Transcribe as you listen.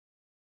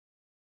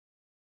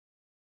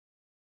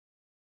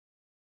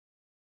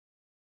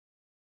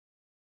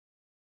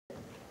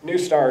New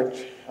Start,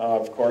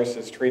 of course,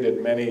 has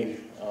treated many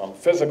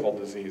physical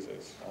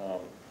diseases,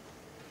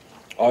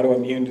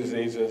 autoimmune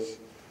diseases,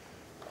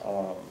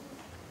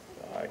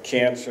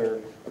 cancer,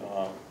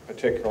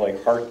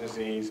 particularly heart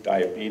disease,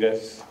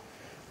 diabetes,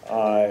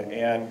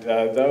 and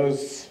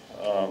those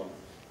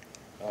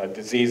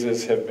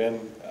diseases have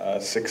been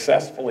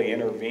successfully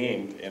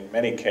intervened in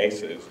many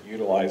cases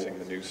utilizing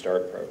the New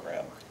Start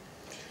program.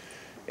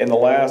 In the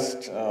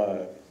last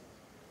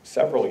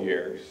several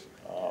years,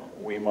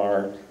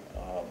 Weimar,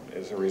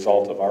 as a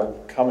result of our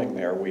coming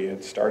there, we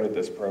had started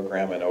this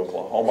program in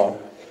Oklahoma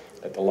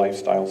at the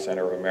Lifestyle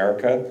Center of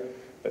America,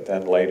 but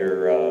then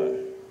later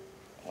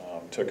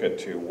took it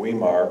to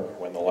Weimar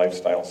when the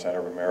Lifestyle Center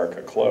of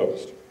America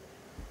closed.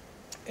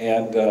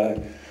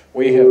 And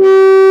we have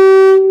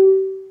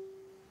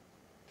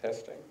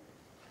testing.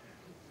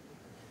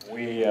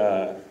 We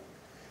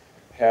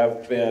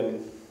have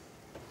been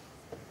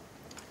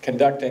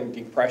conducting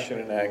depression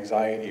and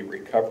anxiety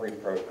recovery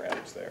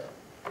programs there.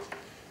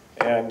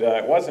 And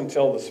it wasn't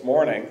until this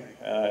morning,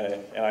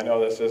 and I know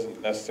this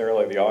isn't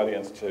necessarily the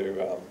audience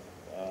to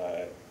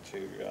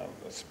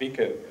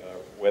speak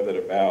with it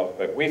about,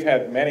 but we've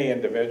had many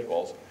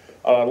individuals.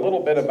 A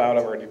little bit about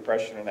our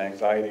depression and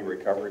anxiety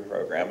recovery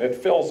program. It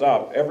fills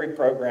up. Every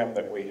program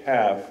that we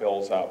have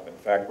fills up. In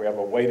fact, we have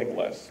a waiting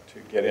list to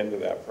get into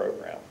that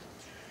program.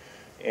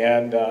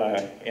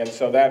 And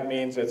so that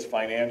means it's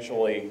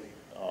financially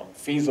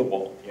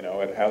feasible. You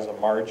know, it has a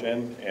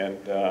margin, and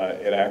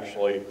it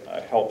actually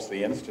helps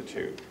the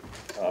Institute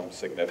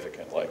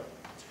significantly.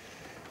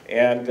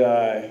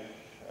 And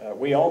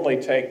we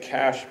only take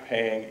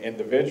cash-paying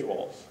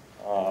individuals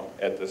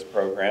at this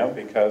program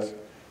because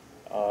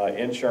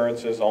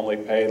insurances only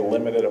pay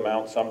limited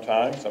amounts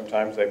sometimes.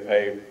 Sometimes they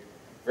pay,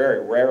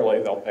 very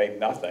rarely, they'll pay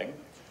nothing.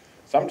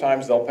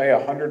 Sometimes they'll pay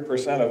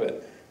 100% of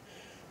it.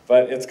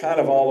 But it's kind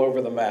of all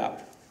over the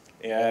map.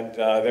 And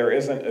there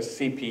isn't a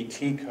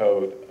CPT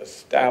code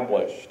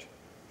established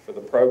for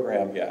the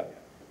program yet.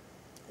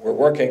 We're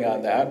working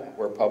on that.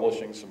 We're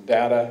publishing some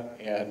data,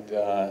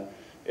 and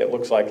it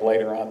looks like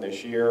later on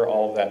this year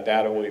all of that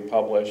data will be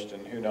published,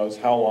 and who knows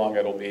how long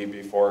it'll be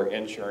before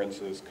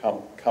insurances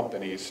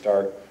companies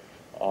start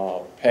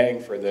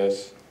paying for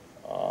this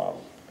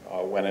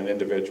when an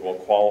individual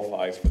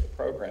qualifies for the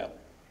program.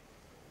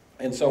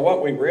 And so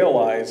what we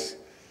realize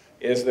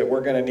is that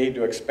we're going to need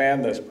to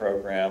expand this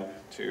program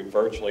to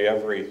virtually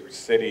every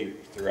city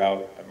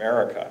throughout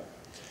America.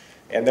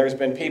 And there's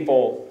been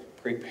people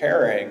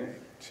preparing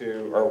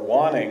to, or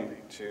wanting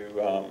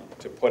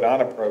to put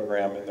on a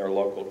program in their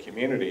local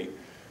community,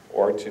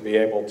 or to be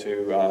able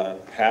to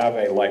have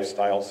a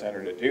lifestyle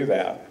center to do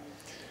that.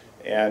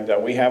 And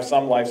we have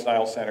some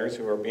lifestyle centers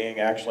who are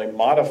being actually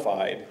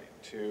modified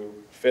to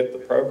fit the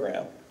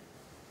program.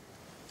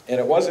 And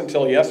it wasn't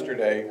until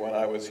yesterday when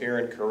I was here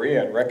in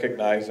Korea and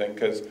recognizing,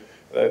 because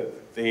the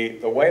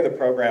way the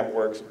program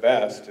works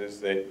best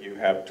is that you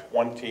have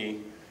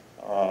 20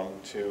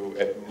 to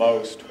at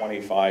most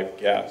 25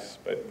 guests,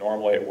 but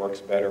normally it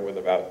works better with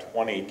about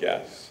 20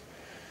 guests.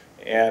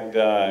 And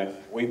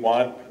we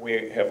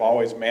have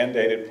always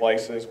mandated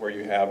places where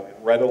you have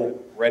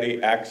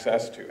ready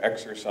access to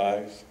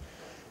exercise.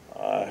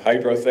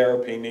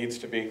 Hydrotherapy needs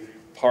to be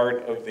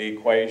part of the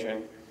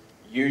equation,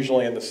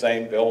 usually in the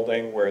same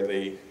building where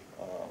the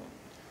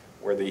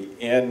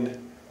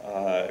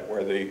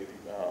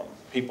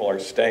people are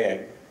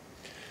staying.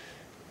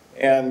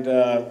 And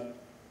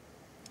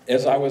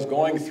as I was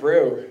going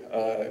through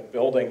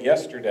building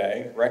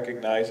yesterday,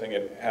 recognizing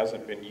it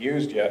hasn't been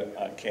used yet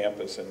on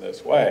campus in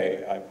this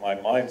way, my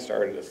mind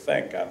started to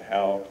think on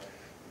how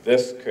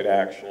this could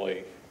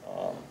actually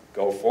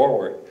go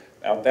forward.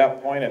 Now, at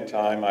that point in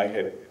time, I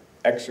had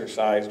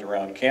exercised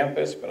around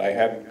campus, but I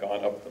hadn't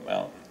gone up the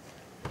mountain.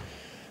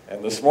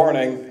 And this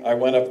morning, I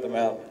went up the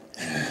mountain.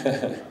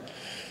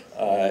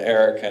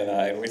 Eric and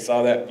I, and we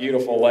saw that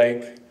beautiful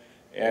lake,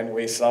 and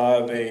we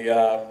saw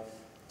the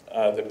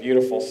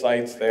beautiful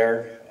sights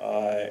there,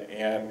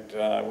 and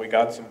we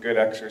got some good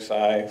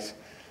exercise.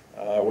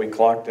 We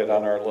clocked it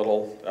on our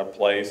little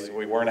place.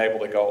 We weren't able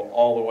to go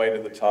all the way to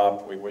the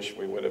top. We wish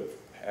we would have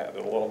had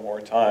a little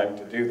more time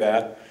to do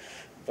that,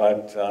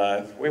 but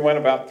we went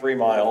about 3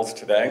 miles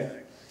today,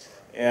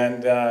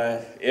 and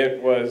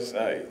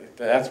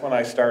that's when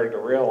I started to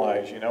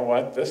realize, you know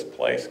what, this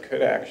place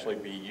could actually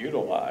be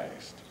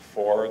utilized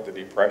for the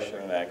depression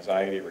and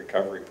anxiety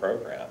recovery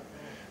program.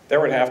 There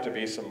would have to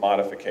be some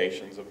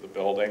modifications of the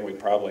building. We'd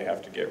probably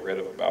have to get rid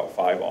of about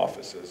 5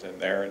 offices in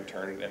there and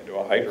turn it into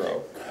a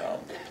hydro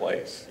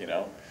place, you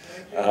know,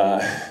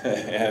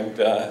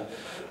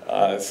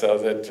 so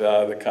that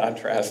the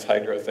contrast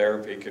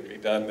hydrotherapy could be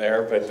done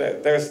there.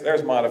 But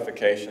there's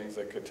modifications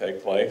that could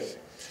take place.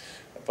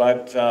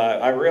 But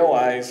I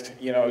realized,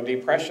 you know,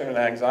 depression and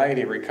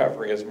anxiety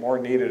recovery is more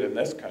needed in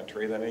this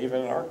country than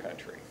even in our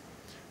country.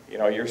 You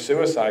know, your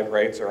suicide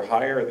rates are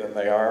higher than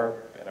they are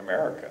in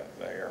America.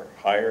 They are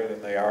higher than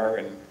they are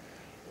in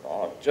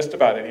just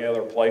about any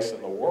other place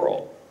in the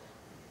world.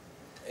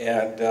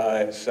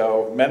 And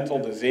so mental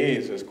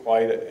disease is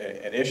quite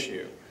an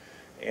issue.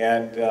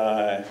 And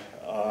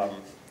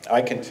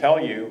I can tell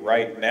you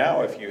right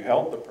now, if you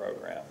held the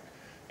program,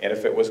 and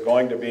if it was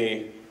going to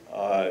be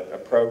a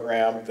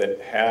program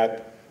that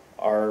had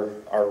our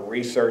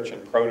research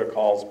and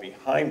protocols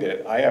behind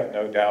it, I have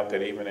no doubt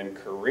that even in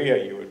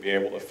Korea you would be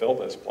able to fill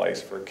this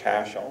place for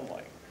cash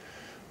only.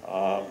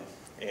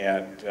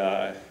 And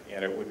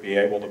it would be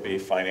able to be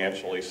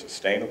financially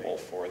sustainable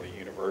for the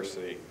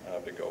university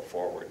to go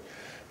forward.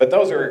 But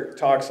those are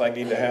talks I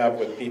need to have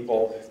with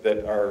people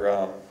that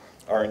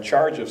are in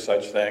charge of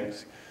such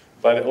things.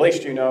 But at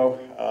least you know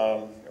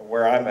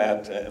where I'm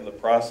at in the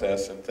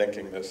process and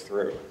thinking this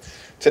through.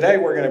 Today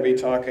we're going to be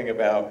talking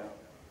about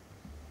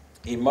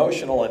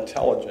emotional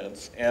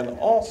intelligence and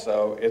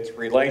also its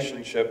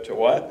relationship to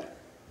what?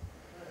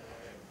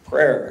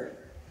 Prayer.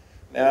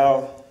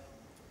 Now,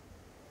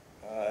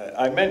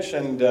 I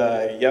mentioned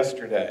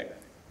yesterday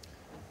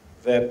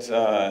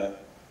that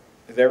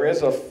there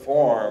is a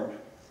form,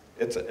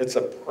 it's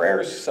a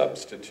prayer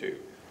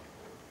substitute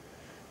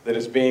that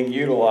is being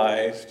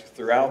utilized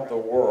throughout the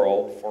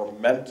world for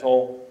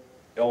mental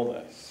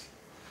illness.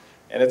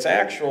 And it's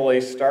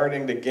actually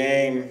starting to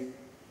gain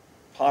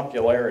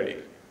popularity,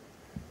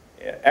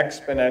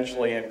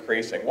 exponentially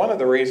increasing. One of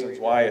the reasons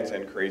why it's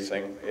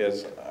increasing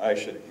is, I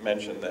should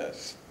mention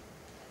this,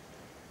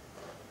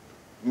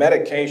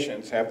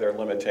 medications have their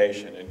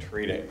limitation in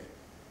treating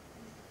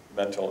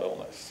mental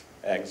illness,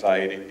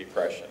 anxiety,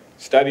 depression.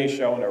 Studies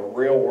show in a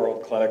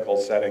real-world clinical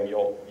setting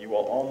you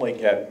will only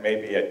get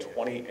maybe a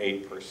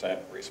 28%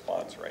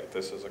 response rate.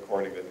 This is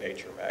according to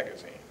Nature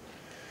magazine.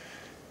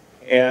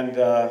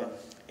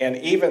 And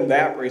even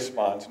that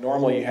response,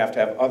 normally you have to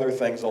have other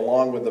things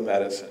along with the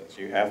medicines.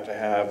 You have to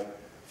have,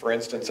 for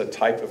instance, a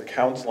type of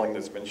counseling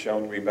that's been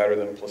shown to be better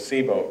than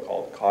placebo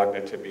called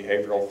cognitive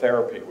behavioral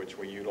therapy, which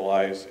we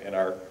utilize in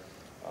our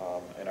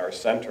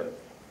center.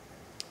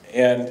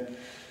 And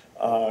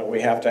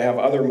we have to have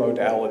other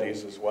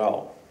modalities as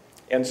well.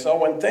 And so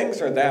when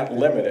things are that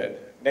limited,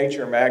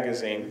 Nature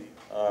magazine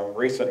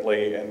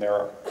recently, in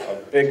a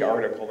big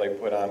article they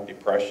put on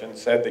depression,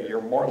 said that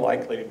you're more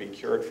likely to be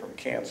cured from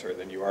cancer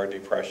than you are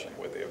depression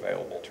with the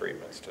available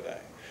treatments today.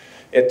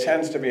 It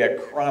tends to be a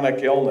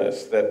chronic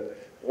illness that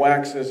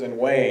waxes and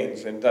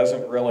wanes and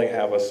doesn't really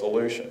have a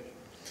solution.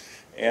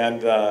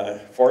 And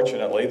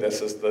fortunately,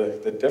 this is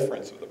the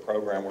difference of the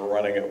program we're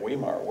running at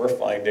Weimar. We're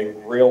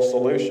finding real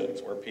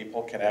solutions where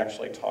people can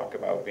actually talk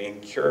about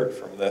being cured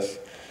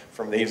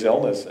from these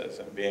illnesses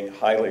and being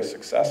highly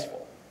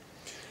successful.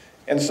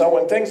 And so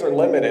when things are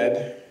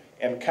limited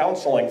and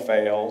counseling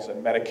fails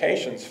and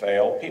medications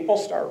fail, people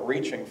start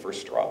reaching for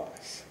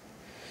straws.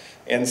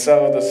 And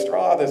so the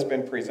straw that's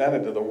been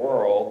presented to the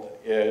world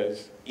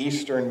is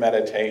Eastern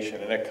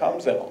meditation, and it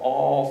comes in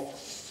all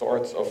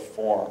sorts of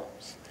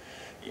forms.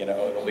 You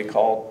know, it'll be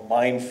called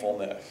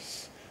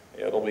mindfulness.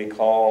 It'll be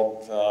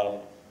called,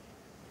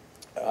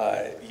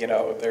 you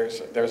know,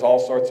 there's all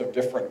sorts of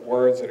different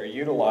words that are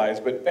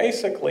utilized, but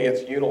basically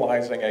it's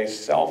utilizing a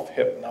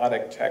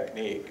self-hypnotic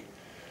technique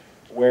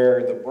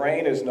where the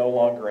brain is no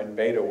longer in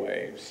beta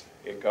waves,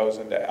 it goes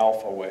into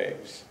alpha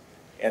waves.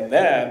 And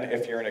then,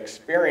 if you're an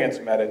experienced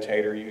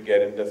meditator, you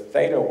get into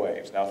theta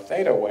waves. Now,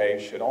 theta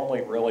waves should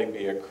only really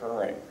be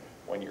occurring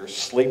when you're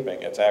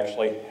sleeping. It's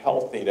actually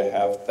healthy to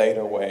have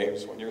theta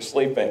waves when you're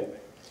sleeping.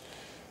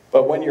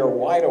 But when you're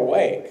wide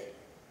awake,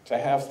 to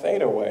have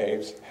theta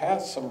waves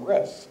has some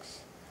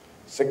risks,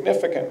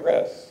 significant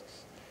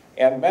risks.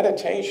 And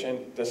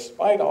meditation,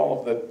 despite all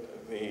of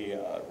the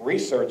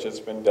research that's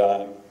been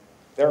done,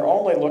 they're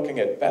only looking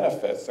at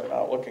benefits, they're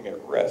not looking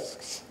at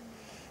risks.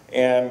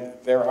 And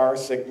there are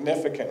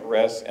significant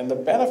risks, and the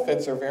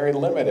benefits are very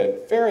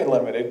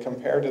limited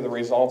compared to the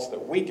results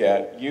that we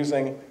get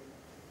using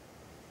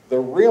the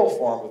real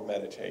form of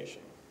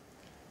meditation,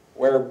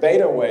 where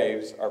beta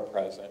waves are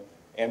present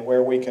and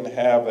where we can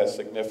have a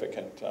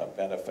significant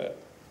benefit.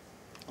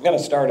 I'm going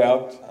to start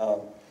out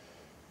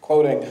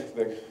quoting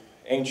the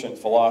ancient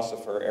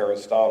philosopher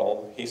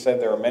Aristotle. He said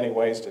there are many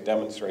ways to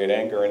demonstrate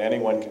anger, and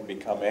anyone can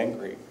become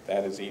angry.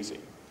 That is easy.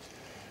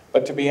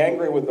 But to be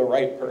angry with the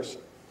right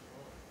person,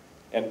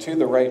 and to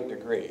the right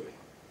degree,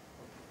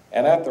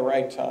 and at the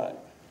right time,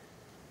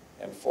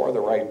 and for the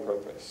right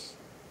purpose,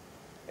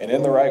 and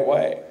in the right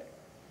way,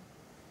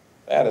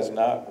 that is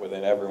not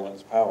within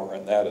everyone's power,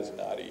 and that is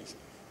not easy.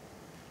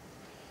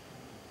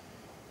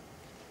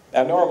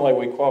 Now, normally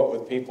we quote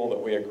with people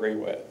that we agree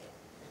with.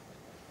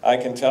 I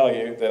can tell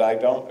you that I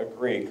don't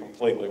agree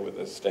completely with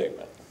this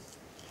statement.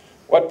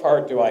 What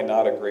part do I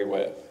not agree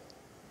with?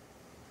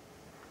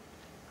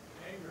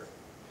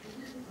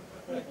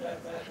 Anger.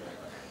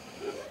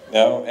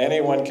 No,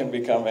 anyone can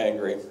become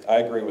angry. I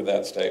agree with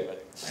that statement.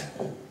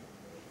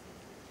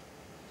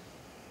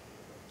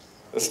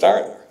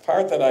 The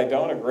part that I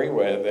don't agree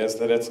with is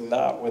that it's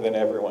not within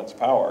everyone's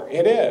power.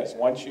 It is,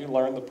 once you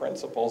learn the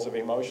principles of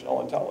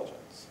emotional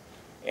intelligence.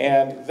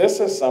 And this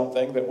is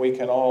something that we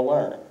can all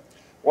learn.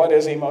 What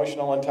is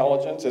emotional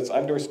intelligence? It's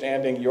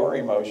understanding your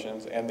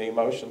emotions and the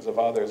emotions of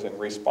others and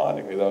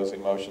responding to those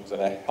emotions in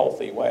a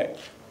healthy way.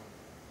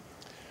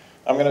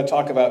 I'm going to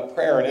talk about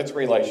prayer and its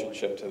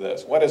relationship to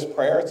this. What is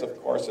prayer? It's, of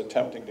course,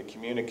 attempting to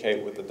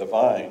communicate with the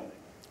divine.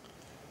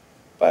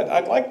 But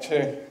I'd like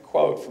to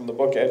quote from the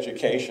book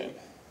Education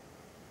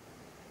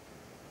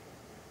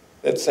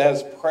that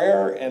says,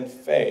 prayer and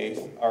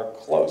faith are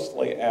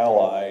closely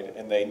allied,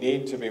 and they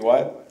need to be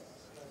what?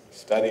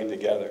 Studied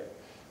together.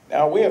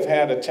 Now, we have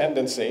had a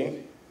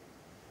tendency,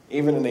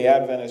 even in the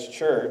Adventist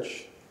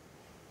Church,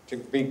 to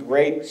be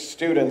great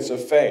students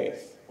of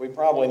faith. We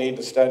probably need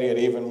to study it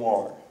even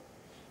more.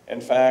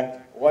 In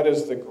fact, what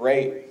is the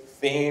great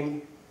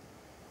theme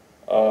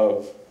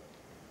of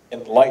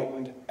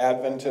enlightened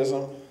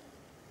Adventism?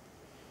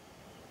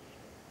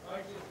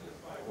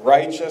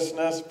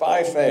 Righteousness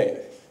by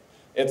faith.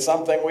 It's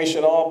something we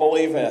should all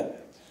believe in.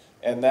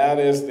 And that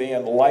is the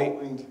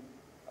enlightened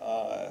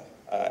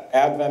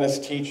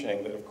Adventist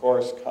teaching that, of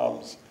course,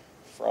 comes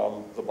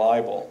from the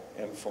Bible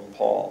and from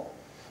Paul.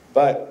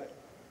 But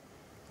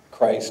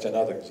Christ and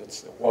others.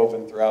 It's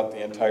woven throughout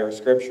the entire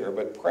Scripture.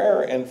 But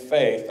prayer and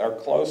faith are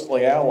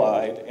closely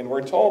allied, and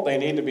we're told they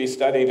need to be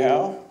studied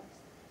how?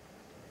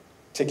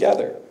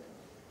 Together.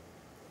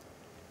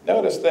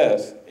 Notice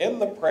this. In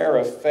the prayer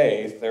of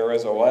faith, there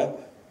is a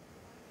what?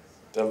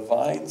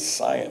 Divine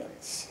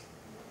science.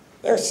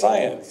 There's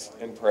science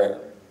in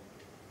prayer.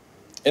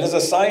 It is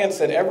a science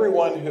that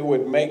everyone who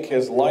would make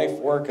his life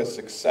work a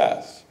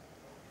success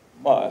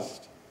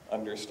must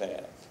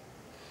understand.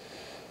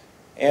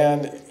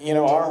 And, you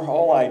know, our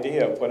whole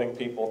idea of putting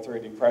people through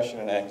depression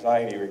and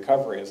anxiety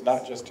recovery is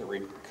not just to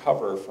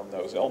recover from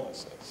those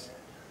illnesses.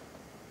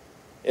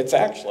 It's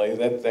actually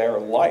that their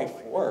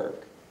life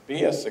work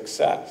be a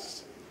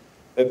success,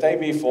 that they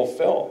be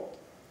fulfilled.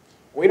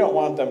 We don't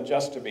want them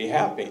just to be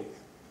happy.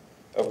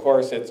 Of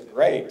course, it's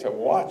great to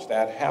watch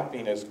that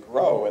happiness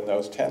grow in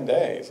those 10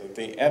 days. At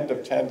the end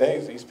of 10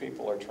 days, these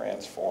people are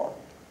transformed.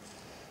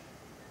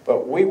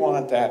 But we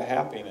want that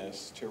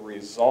happiness to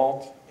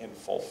result in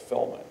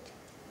fulfillment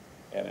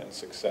and in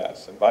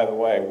success. And by the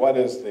way, what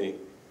is the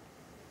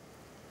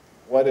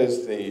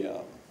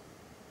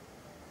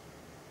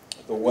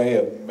way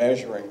of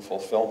measuring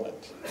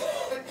fulfillment?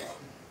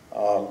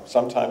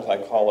 Sometimes I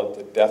call it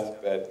the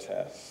deathbed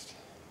test.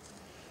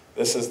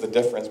 This is the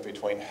difference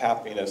between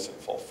happiness and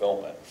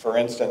fulfillment. For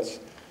instance,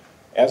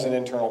 as an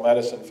internal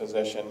medicine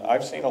physician,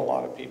 I've seen a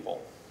lot of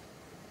people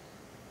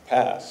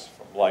pass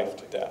from life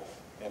to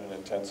death in an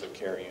intensive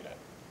care unit.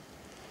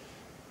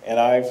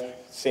 And I've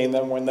seen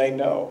them when they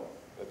know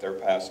that they're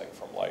passing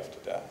from life to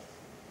death.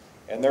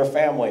 And their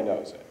family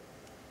knows it.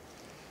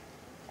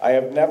 I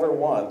have never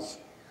once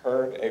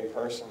heard a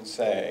person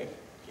say,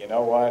 you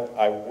know what,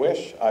 I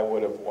wish I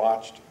would have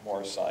watched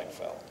more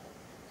Seinfeld.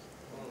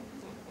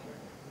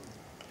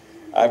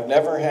 I've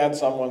never had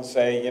someone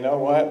say, you know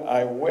what,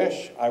 I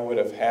wish I would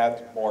have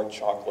had more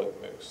chocolate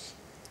mousse.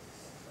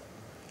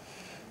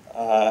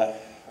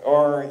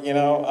 Or, you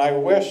know, I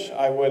wish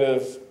I would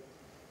have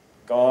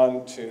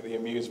gone to the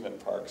amusement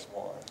parks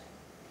more.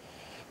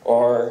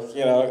 Or,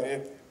 you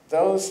know,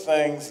 those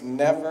things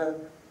never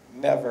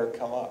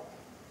come up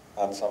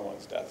on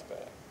someone's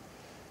deathbed.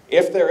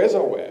 If there is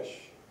a wish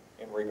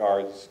in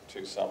regards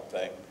to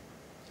something,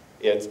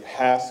 it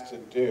has to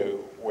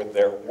do with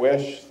their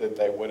wish that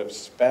they would have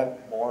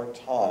spent more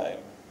time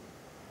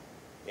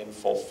in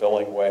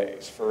fulfilling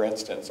ways. For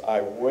instance, I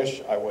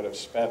wish I would have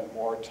spent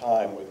more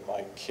time with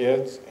my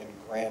kids and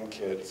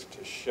grandkids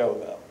to show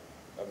them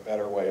a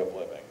better way of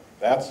living.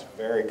 That's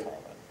very common.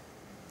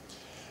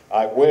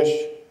 I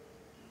wish,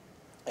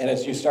 and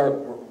as you start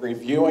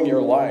reviewing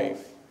your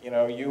life, you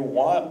know, you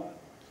want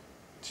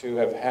to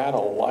have had a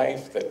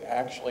life that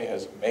actually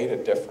has made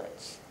a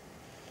difference,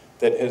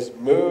 that has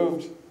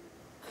moved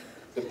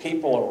the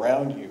people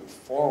around you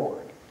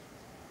forward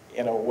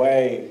in a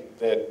way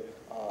that,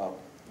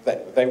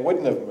 that they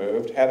wouldn't have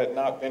moved had it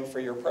not been for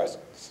your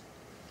presence.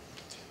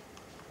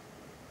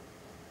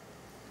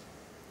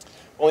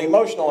 Well,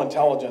 emotional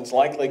intelligence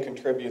likely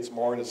contributes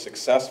more to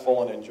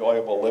successful and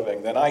enjoyable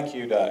living than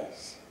IQ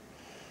does.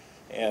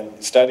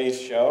 And studies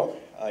show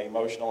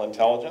emotional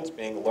intelligence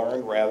being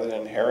learned rather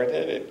than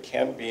inherited, it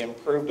can be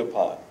improved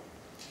upon.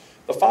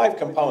 The 5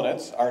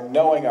 components are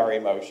knowing our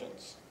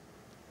emotions.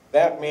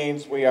 That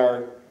means we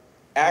are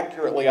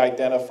accurately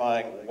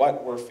identifying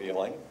what we're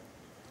feeling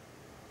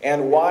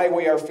and why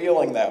we are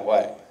feeling that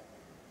way.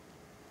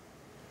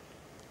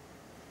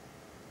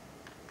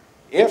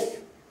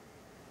 If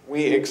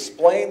we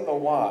explain the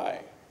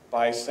why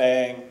by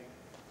saying,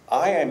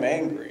 I am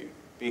angry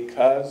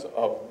because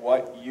of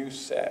what you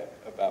said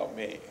about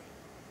me,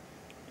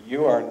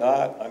 you are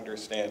not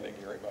understanding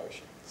your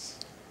emotions.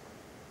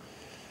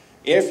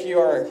 If you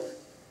are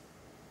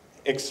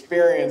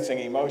experiencing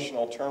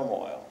emotional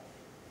turmoil,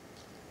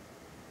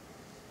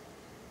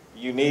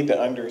 you need to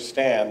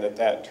understand that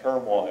that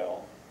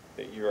turmoil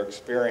that you're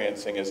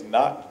experiencing is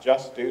not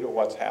just due to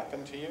what's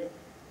happened to you.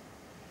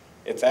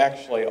 It's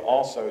actually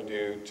also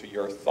due to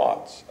your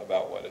thoughts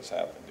about what has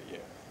happened to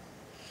you.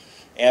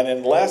 And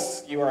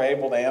unless you are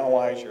able to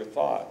analyze your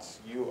thoughts,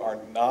 you are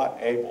not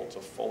able to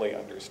fully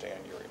understand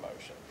your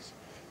emotions.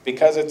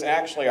 Because it's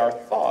actually our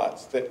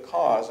thoughts that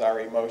cause our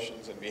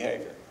emotions and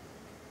behavior.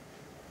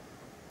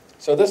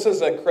 So this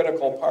is a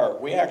critical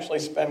part. We actually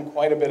spend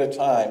quite a bit of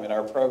time in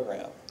our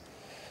program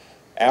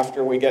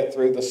after we get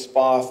through the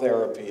spa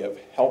therapy of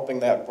helping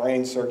that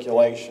brain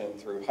circulation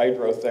through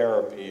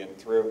hydrotherapy and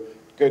through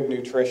good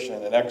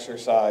nutrition and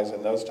exercise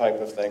and those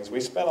type of things. We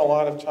spend a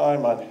lot of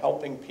time on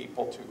helping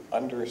people to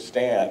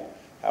understand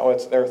how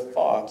it's their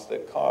thoughts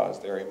that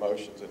cause their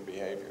emotions and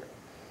behavior.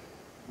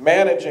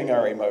 Managing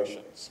our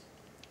emotions.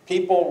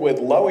 People with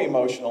low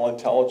emotional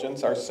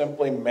intelligence are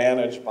simply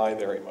managed by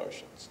their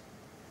emotions,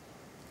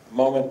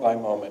 moment by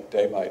moment,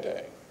 day by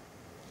day.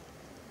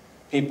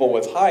 People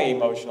with high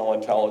emotional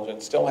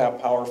intelligence still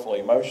have powerful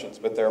emotions,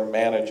 but they're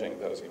managing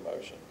those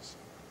emotions.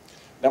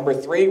 Number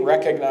 3,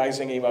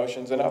 recognizing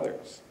emotions in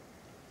others.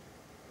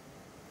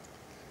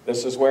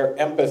 This is where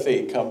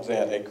empathy comes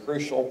in, a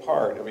crucial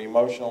part of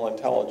emotional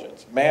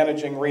intelligence.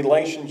 Managing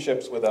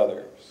relationships with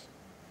others.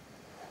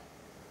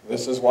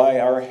 This is why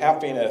our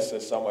happiness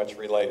is so much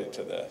related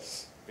to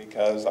this,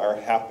 because our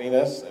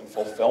happiness and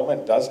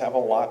fulfillment does have a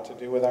lot to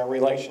do with our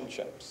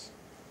relationships.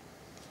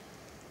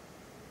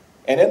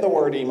 And in the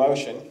word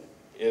emotion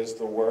is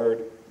the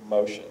word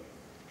motion.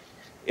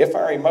 If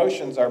our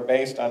emotions are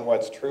based on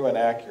what's true and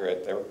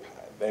accurate,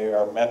 they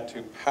are meant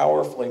to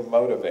powerfully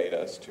motivate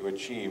us to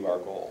achieve our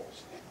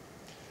goals.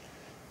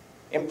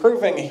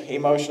 Improving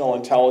emotional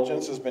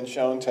intelligence has been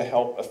shown to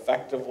help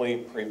effectively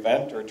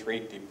prevent or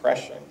treat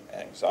depression,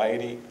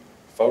 anxiety,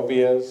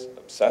 phobias,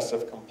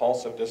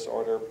 obsessive-compulsive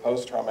disorder,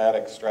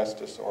 post-traumatic stress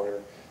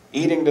disorder,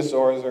 eating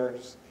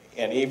disorders,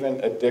 and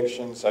even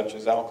addictions such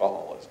as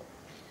alcoholism.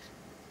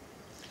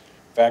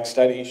 In fact,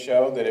 studies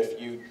show that if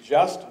you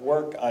just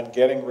work on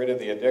getting rid of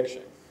the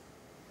addiction,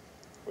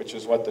 which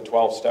is what the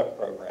 12-step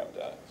program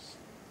does,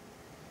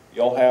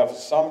 you'll have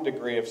some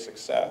degree of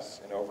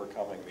success in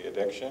overcoming the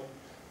addiction.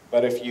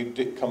 But if you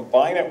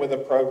combine it with a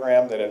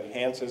program that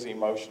enhances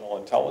emotional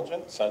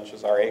intelligence, such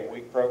as our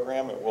 8-week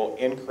program, it will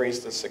increase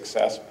the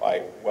success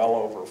by well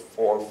over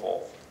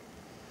 4-fold.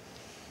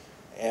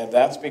 And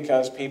that's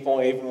because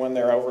people, even when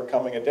they're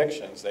overcoming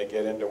addictions, they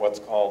get into what's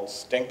called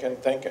stinking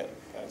thinking.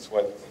 That's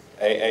what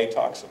AA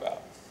talks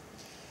about.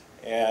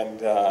 And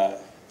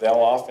they'll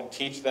often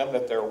teach them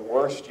that their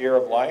worst year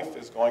of life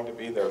is going to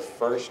be their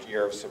first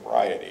year of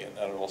sobriety, and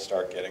then it'll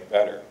start getting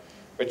better.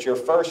 But your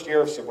first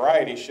year of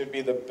sobriety should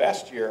be the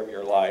best year of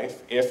your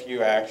life if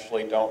you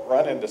actually don't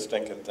run into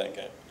stinking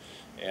thinking.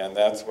 And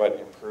that's what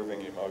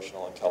improving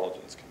emotional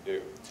intelligence can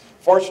do.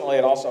 Fortunately,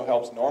 it also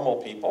helps normal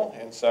people.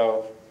 And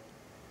so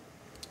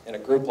in a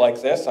group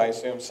like this, I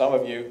assume some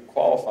of you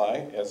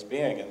qualify as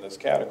being in this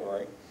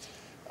category.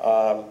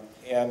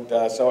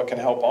 So it can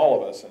help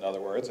all of us, in other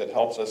words. It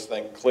helps us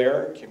think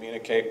clearer,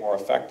 communicate more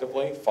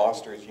effectively,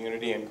 fosters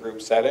unity in group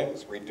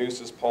settings,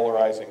 reduces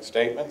polarizing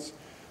statements,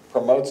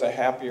 promotes a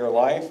happier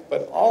life,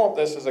 but all of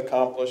this is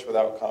accomplished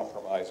without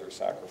compromise or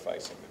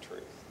sacrificing the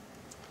truth.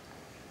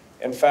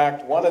 In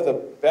fact, one of the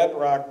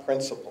bedrock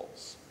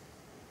principles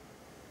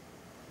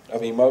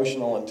of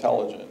emotional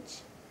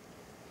intelligence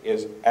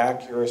is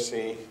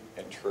accuracy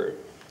and truth.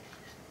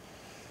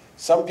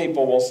 Some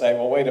people will say,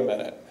 well, wait a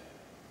minute,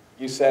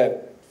 you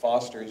said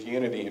fosters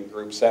unity in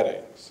group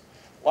settings.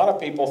 A lot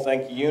of people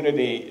think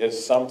unity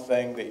is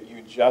something that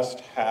you just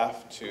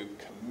have to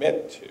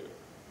commit to.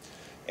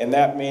 And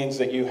that means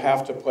that you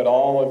have to put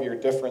all of your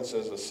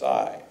differences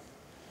aside,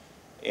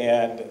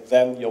 and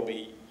then you'll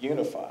be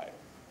unified.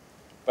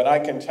 But I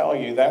can tell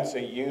you that's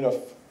a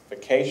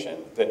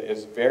unification that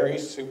is very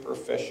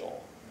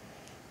superficial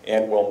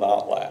and will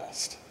not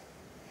last.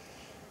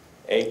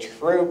 A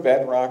true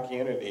bedrock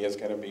unity is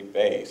going to be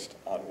based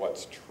on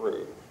what's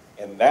true,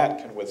 and that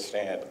can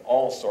withstand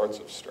all sorts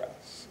of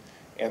stress.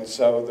 And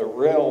so the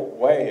real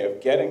way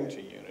of getting to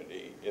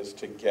unity is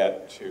to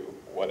get to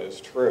what is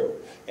true.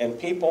 And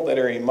people that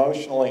are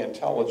emotionally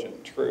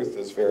intelligent, truth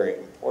is very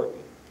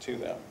important to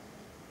them.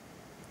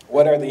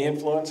 What are the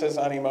influences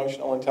on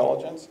emotional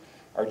intelligence?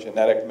 Our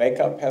genetic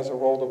makeup has a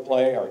role to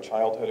play. Our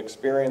childhood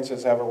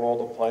experiences have a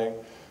role to play.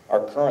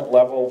 Our current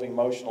level of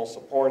emotional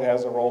support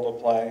has a role to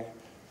play.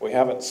 If we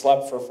haven't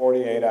slept for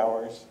 48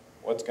 hours,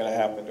 what's going to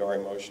happen to our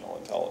emotional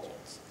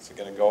intelligence? Is it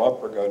going to go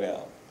up or go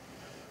down?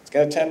 It's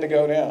going to tend to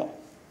go down.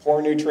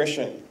 Poor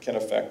nutrition can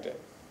affect it.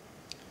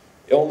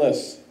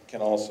 Illness can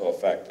also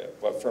affect it.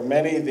 But for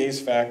many, these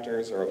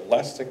factors are of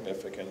less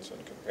significance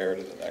when compared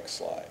to the next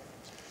slide.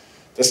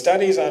 The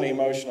studies on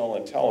emotional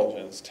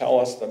intelligence tell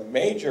us the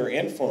major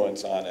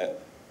influence on it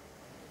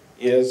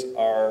is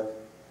our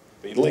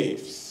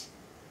beliefs,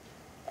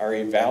 our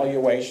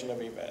evaluation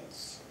of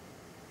events,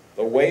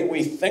 the way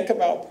we think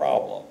about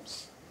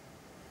problems,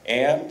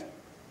 and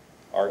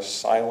our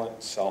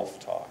silent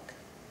self-talk.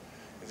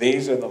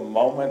 These are the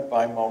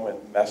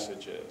moment-by-moment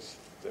messages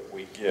that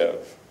we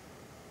give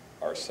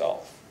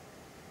ourselves.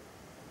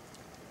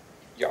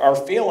 Our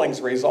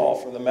feelings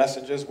result from the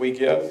messages we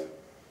give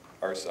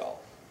ourselves.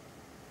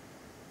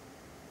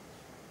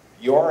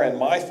 Your and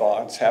my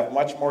thoughts have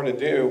much more to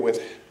do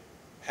with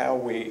how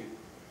we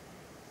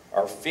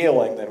are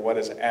feeling than what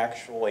is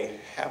actually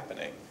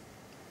happening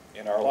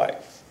in our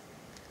life.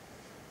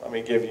 Let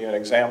me give you an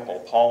example.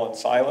 Paul and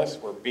Silas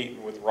were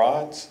beaten with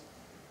rods.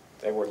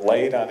 They were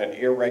laid on an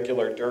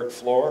irregular dirt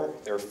floor.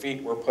 Their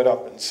feet were put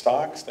up in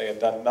stocks. They had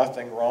done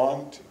nothing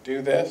wrong to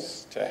do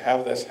this, to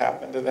have this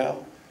happen to them.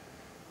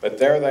 But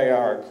there they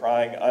are,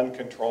 crying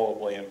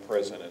uncontrollably in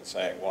prison and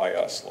saying, "Why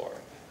us, Lord?"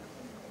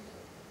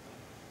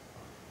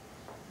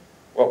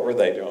 What were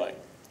they doing?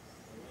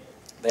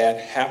 They had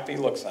happy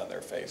looks on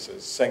their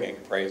faces, singing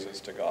praises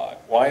to God.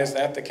 Why is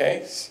that the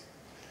case?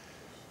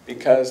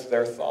 Because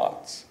their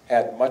thoughts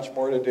had much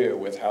more to do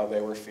with how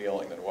they were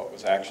feeling than what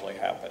was actually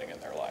happening in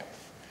their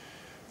life.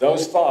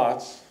 Those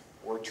thoughts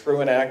were true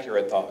and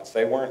accurate thoughts.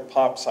 They weren't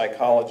pop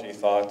psychology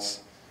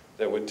thoughts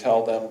that would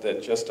tell them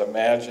that just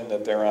imagine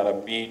that they're on a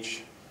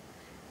beach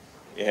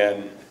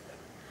in,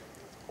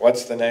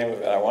 what's the name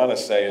of it? I want to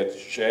say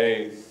it's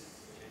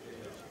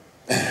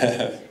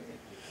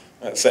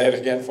say it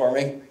again for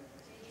me.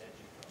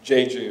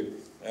 Jeju.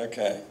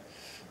 Okay.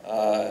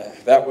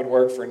 That would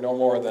work for no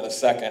more than a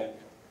second.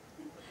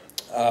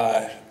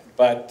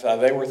 But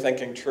they were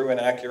thinking true and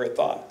accurate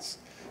thoughts.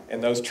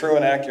 And those true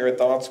and accurate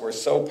thoughts were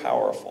so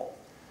powerful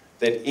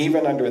that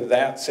even under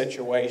that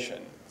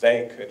situation,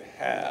 they could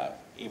have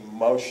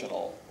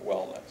emotional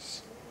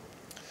wellness.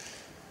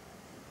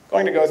 I'm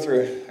going to go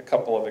through a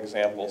couple of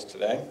examples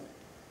today.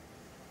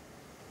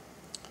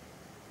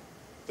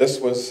 This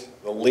was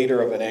the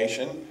leader of a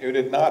nation who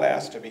did not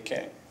ask to be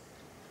king.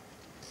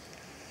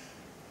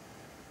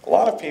 A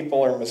lot of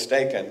people are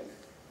mistaken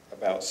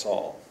about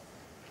Saul.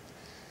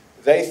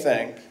 They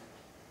think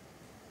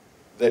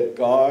that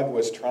God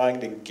was trying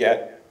to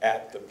get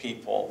at the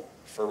people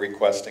for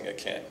requesting a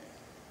king.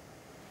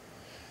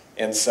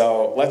 And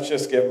so let's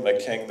just give them a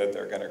king that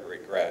they're going to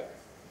regret.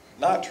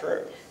 Not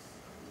true.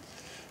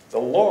 The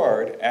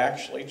Lord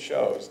actually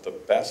chose the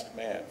best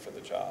man for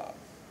the job.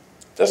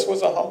 This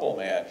was a humble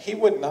man. He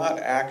would not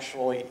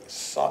actually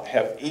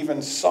have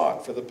even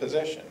sought for the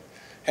position.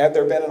 Had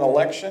there been an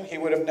election, he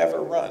would have never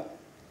run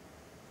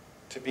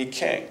to be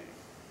king.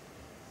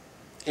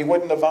 He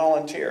wouldn't have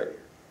volunteered.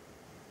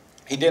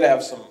 He did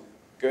have some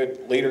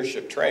good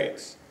leadership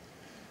traits.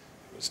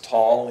 He was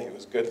tall, he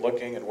was good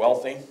looking and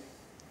wealthy.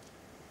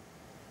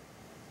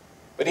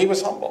 But he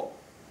was humble.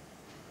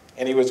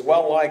 And he was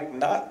well liked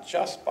not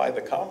just by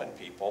the common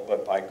people,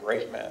 but by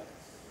great men.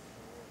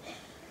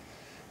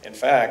 In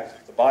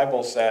fact, the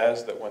Bible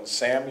says that when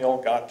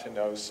Samuel got to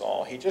know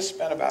Saul, he just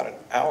spent about an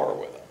hour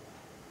with him.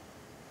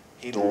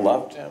 He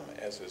loved him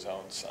as his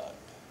own son.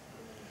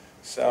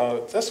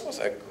 So this was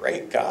a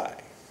great guy.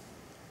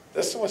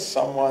 This was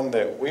someone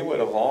that we would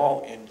have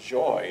all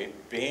enjoyed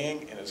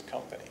being in his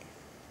company.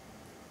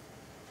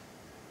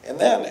 And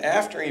then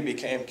after he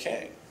became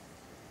king,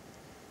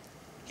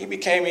 he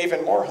became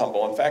even more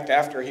humble. In fact,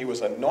 after he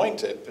was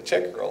anointed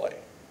particularly,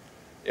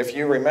 if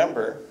you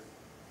remember,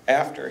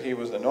 after he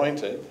was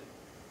anointed,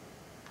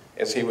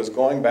 as he was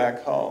going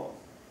back home,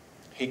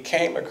 he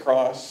came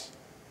across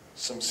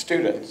some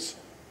students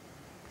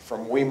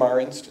from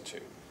Weimar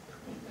Institute.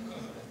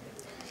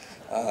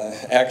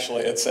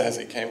 Actually, it says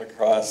he came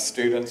across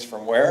students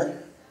from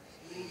where?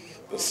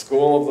 The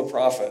School of the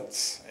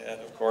Prophets.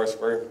 And of course,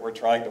 we're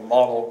trying to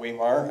model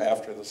Weimar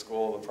after the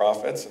School of the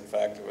Prophets. In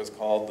fact, it was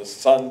called the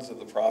Sons of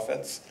the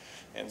Prophets.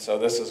 And so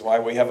this is why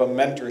we have a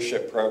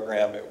mentorship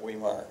program at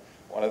Weimar.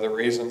 One of the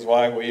reasons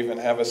why we even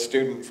have a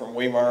student from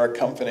Weimar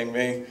accompanying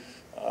me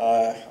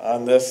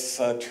on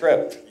this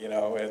trip. You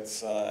know, it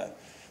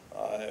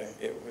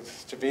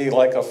was to be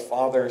like a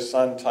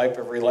father-son type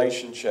of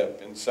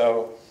relationship. And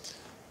so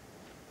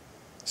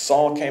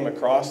Saul came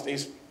across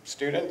these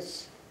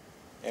students,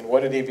 and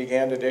what did he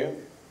begin to do?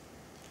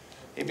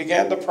 He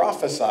began to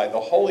prophesy. The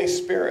Holy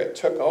Spirit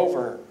took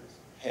over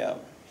him.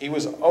 He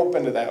was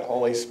open to that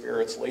Holy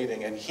Spirit's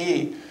leading, and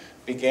he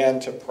began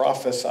to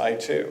prophesy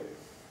too.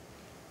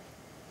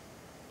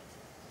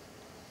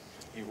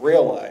 He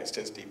realized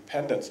his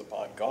dependence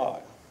upon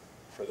God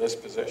for this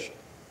position.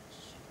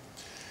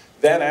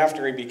 Then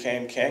after he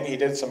became king, he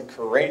did some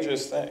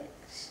courageous things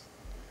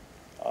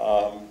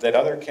that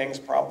other kings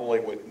probably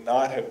would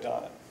not have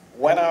done.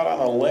 Went out on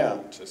a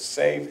limb to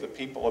save the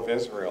people of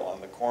Israel on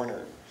the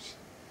corners.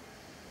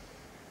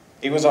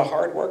 He was a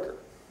hard worker.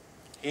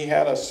 He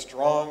had a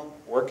strong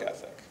work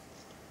ethic.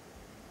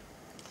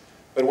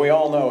 But we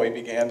all know he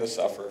began to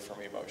suffer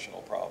from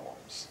emotional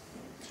problems.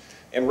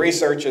 And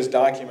research has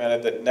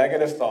documented that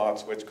negative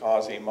thoughts which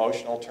cause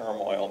emotional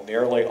turmoil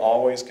nearly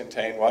always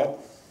contain what?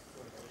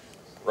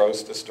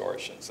 Gross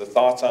distortions. The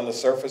thoughts on the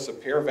surface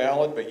appear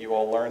valid, but you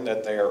will learn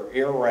that they are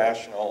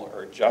irrational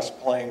or just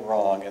plain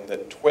wrong, and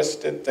that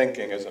twisted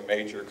thinking is a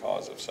major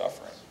cause of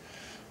suffering.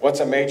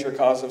 What's a major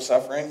cause of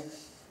suffering?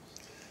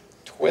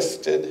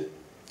 Twisted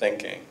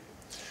thinking.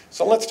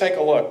 So let's take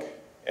a look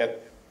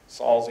at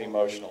Saul's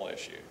emotional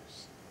issues.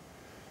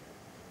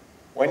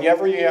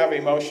 Whenever you have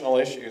emotional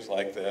issues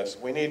like this,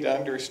 we need to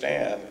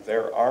understand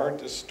there are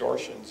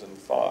distortions in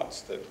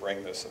thoughts that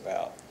bring this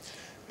about.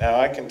 Now,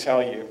 I can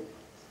tell you,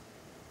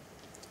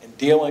 in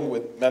dealing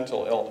with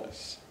mental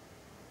illness,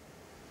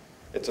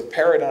 it's a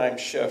paradigm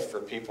shift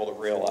for people to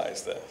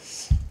realize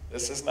this.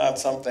 This is not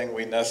something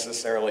we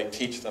necessarily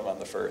teach them on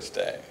the first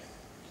day.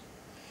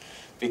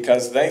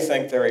 because they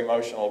think their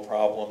emotional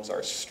problems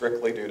are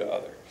strictly due to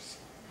others.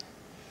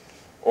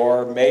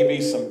 Or maybe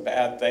some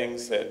bad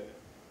things that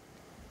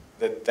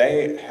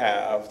they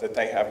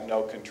have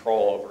no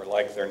control over,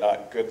 like they're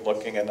not good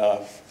looking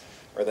enough,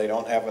 or they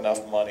don't have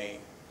enough money,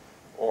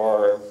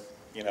 or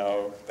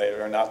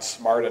they're not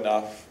smart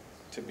enough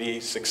to be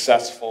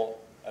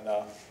successful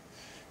enough.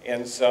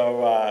 And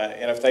so,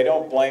 and if they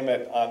don't blame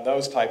it on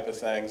those type of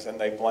things, then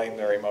they blame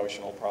their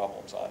emotional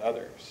problems on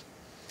others.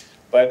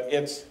 But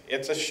it's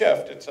a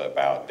shift. It's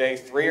about day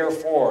 3 or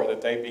 4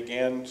 that they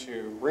begin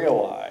to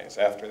realize,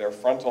 after their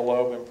frontal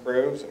lobe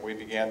improves and we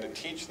began to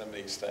teach them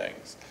these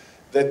things,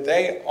 that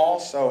they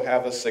also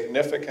have a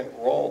significant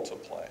role to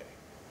play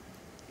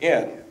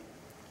in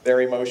their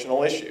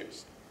emotional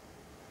issues.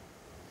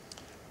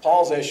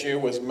 Paul's issue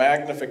was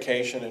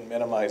magnification and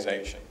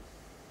minimization.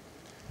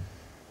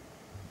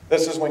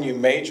 This is when you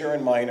major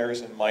in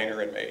minors and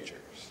minor in majors.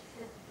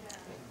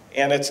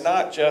 And it's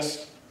not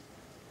just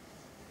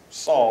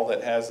Saul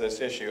that has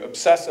this issue.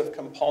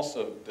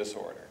 Obsessive-compulsive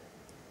disorder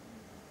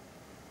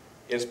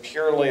is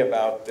purely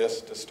about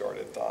this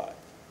distorted thought.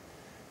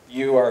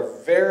 You are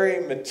very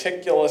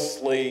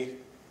meticulously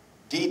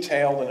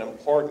detailed and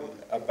important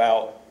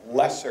about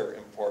lesser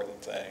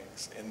important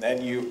things, and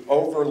then you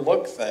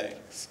overlook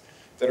things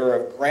that are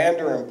of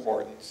grander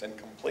importance and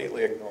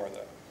completely ignore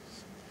those.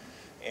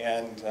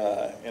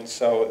 And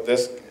so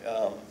this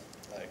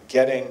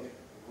getting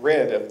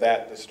rid of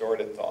that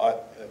distorted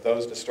thought,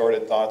 those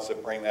distorted thoughts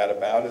that bring that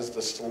about, is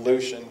the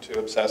solution to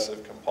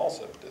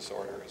obsessive-compulsive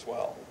disorder as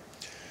well.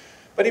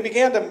 But he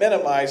began to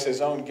minimize his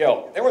own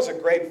guilt. There was a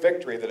great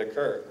victory that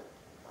occurred.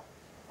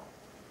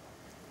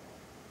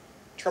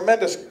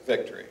 Tremendous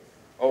victory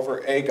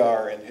over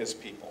Agar and his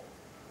people.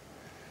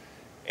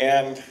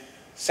 And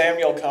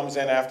Samuel comes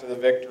in after the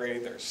victory,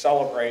 there's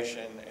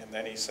celebration, and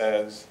then he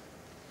says,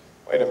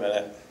 wait a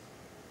minute,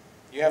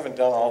 you haven't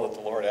done all that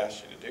the Lord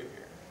asked you to do here.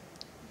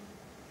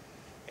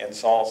 And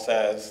Saul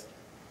says,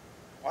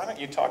 why don't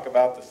you talk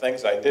about the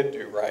things I did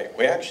do right?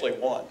 We actually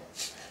won.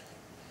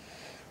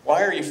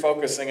 Why are you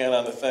focusing in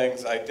on the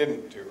things I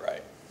didn't do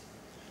right?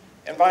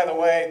 And by the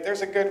way,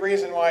 there's a good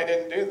reason why I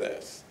didn't do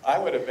this. I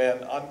would have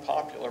been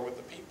unpopular with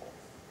the people.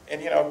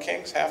 And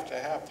kings have to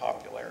have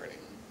popularity.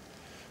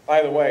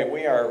 By the way,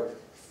 we are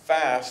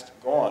fast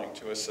going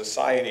to a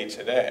society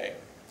today.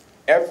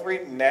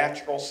 Every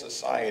natural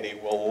society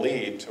will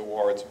lead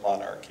towards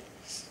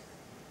monarchies.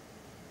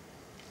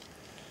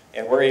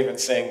 And we're even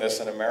seeing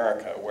this in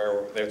America,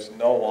 where there's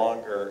no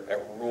longer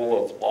a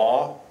rule of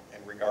law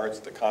in regards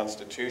to the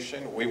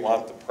Constitution. We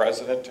want the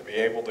president to be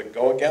able to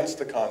go against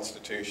the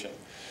Constitution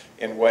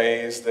in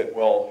ways that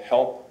will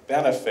help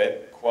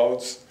benefit,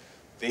 quotes,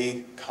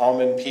 the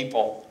common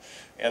people.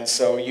 And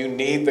so you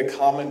need the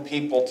common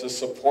people to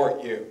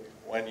support you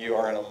when you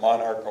are in a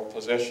monarchical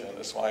position.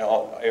 That's why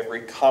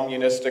every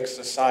communistic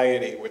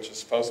society, which is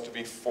supposed to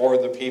be for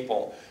the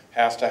people,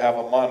 has to have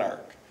a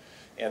monarch.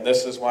 And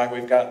this is why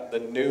we've got the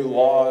new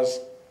laws,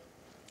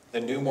 the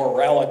new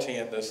morality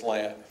in this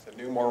land. The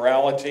new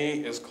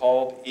morality is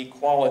called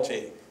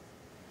equality.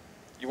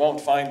 You won't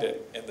find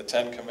it in the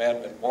Ten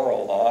Commandment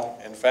moral law.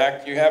 In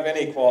fact, you have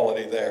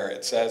inequality there.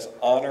 It says,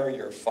 honor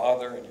your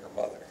father and your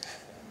mother.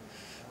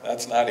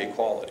 That's not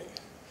equality.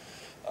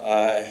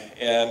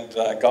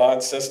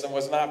 God's system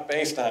was not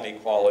based on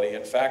equality.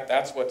 In fact,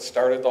 that's what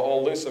started the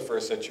whole Lucifer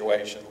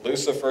situation.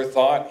 Lucifer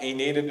thought he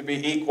needed to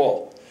be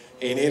equal.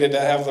 He needed to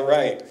have the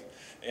right.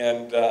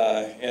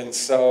 And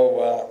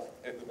so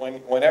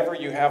whenever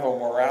you have a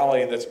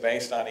morality that's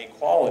based on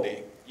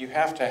equality, you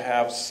have to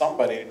have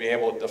somebody to be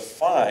able to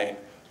define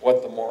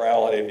what the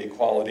morality of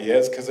equality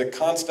is, because it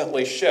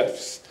constantly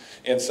shifts.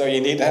 And so you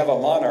need to have a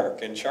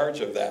monarch in charge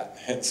of that.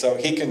 And so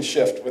he can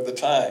shift with the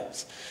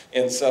times.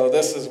 And so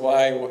this is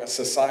why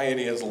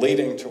society is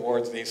leading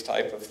towards these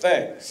type of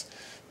things.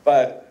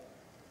 But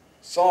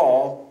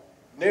Saul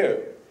knew.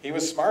 He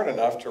was smart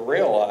enough to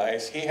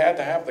realize he had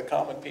to have the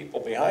common people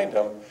behind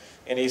him.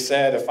 And he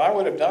said, if I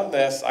would have done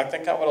this, I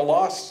think I would have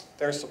lost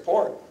their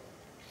support.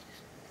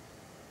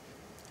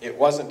 It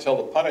wasn't until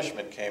the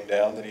punishment came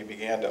down that he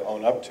began to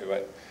own up to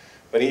it.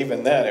 But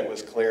even then, it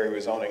was clear he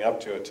was owning up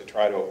to it to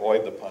try to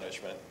avoid the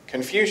punishment.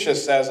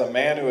 Confucius says a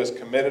man who has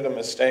committed a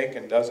mistake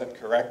and doesn't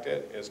correct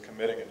it is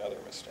committing another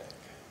mistake.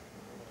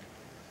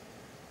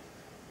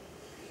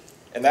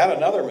 And that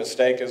another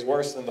mistake is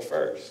worse than the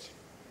first.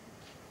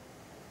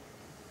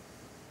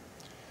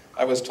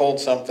 I was told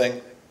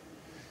something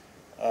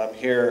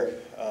here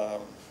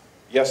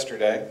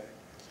yesterday,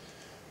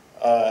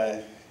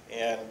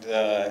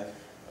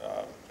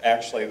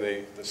 actually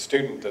the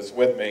student that's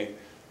with me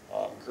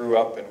grew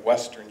up in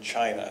Western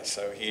China,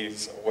 so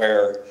he's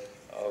aware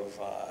of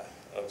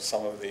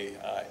some of the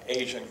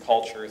Asian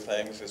culture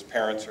things. His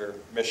parents are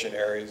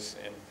missionaries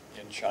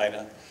in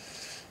China.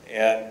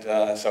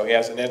 And so he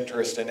has an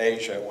interest in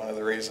Asia, one of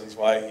the reasons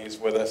why he's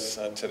with us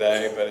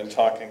today. But in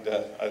talking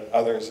to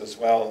others as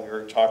well, we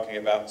were talking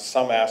about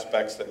some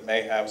aspects that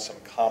may have some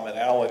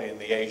commonality in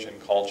the Asian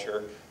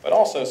culture, but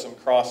also some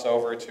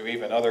crossover to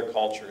even other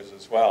cultures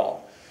as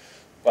well.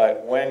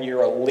 But when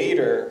you're a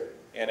leader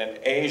in an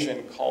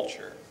Asian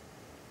culture,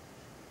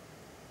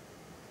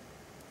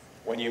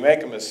 when you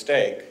make a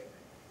mistake,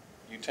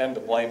 you tend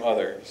to blame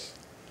others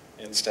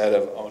instead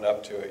of own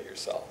up to it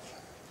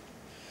yourself.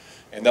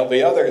 And there'll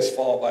be others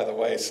fall by the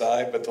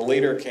wayside, but the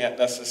leader can't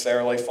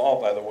necessarily fall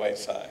by the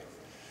wayside.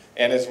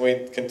 And as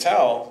we can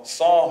tell,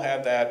 Saul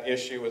had that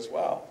issue as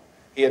well.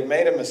 He had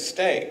made a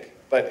mistake,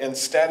 but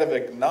instead of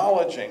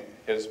acknowledging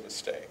his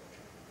mistake,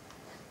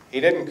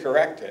 he didn't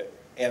correct it,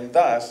 and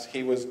thus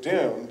he was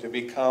doomed to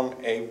become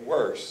a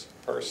worse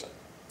person.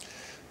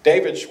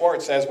 David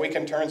Schwartz says we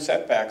can turn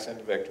setbacks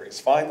into victories,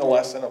 find the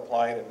lesson,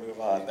 apply it, and move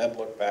on, then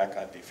look back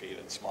on defeat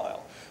and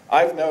smile.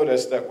 I've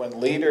noticed that when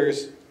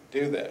leaders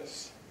do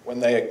this, when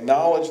they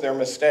acknowledge their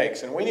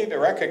mistakes, and we need to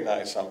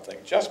recognize something,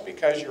 just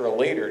because you're a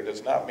leader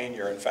does not mean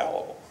you're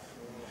infallible.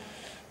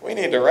 We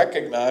need to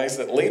recognize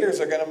that leaders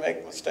are going to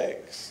make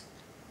mistakes.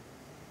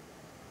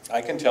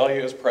 I can tell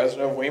you as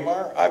president of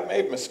Weimar, I've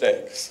made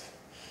mistakes.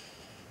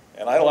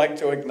 And I like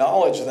to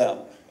acknowledge them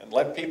and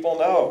let people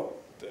know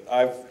that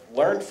I've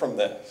learned from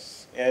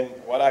this. And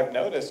what I've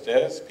noticed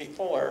is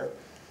people are,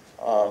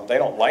 they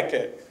don't like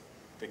it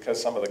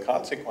because some of the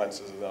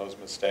consequences of those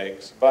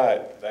mistakes,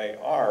 but they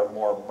are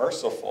more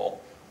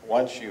merciful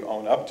once you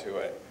own up to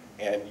it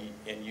and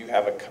you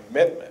have a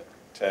commitment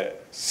to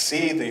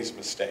see these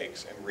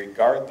mistakes and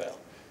regard them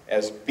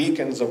as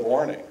beacons of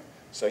warning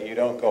so you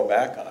don't go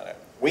back on it.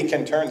 We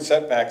can turn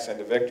setbacks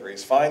into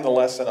victories, find the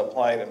lesson,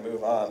 apply it, and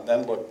move on,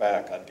 then look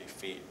back on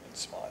defeat and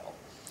smile.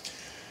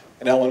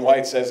 And Ellen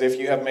White says, if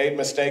you have made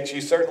mistakes,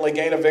 you certainly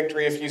gain a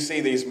victory if you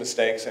see these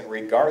mistakes and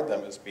regard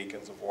them as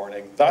beacons of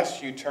warning.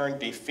 Thus you turn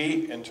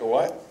defeat into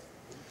what?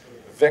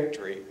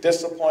 Victory,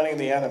 disappointing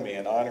the enemy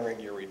and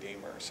honoring your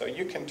Redeemer. So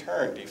you can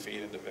turn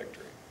defeat into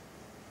victory.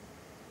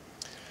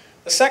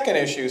 The second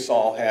issue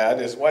Saul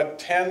had is what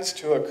tends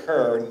to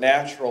occur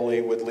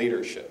naturally with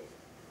leadership.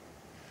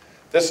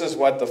 This is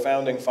what the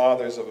founding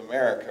fathers of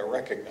America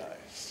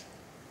recognized.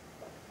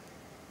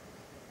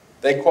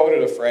 They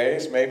quoted a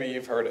phrase, maybe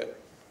you've heard it.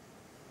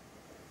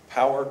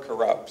 Power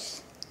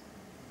corrupts.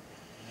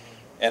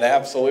 And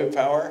absolute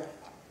power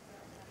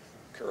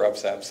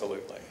corrupts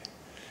absolutely.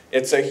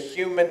 It's a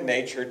human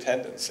nature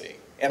tendency.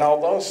 And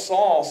although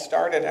Saul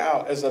started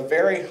out as a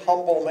very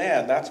humble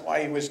man, that's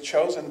why he was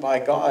chosen by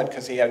God,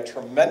 because he had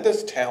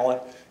tremendous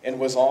talent and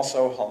was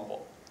also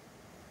humble.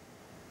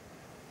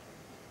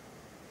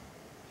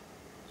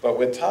 But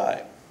with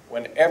time,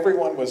 when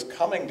everyone was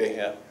coming to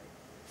him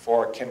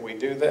for, can we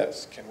do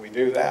this, can we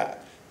do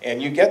that?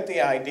 And you get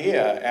the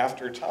idea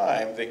after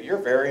time that you're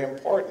very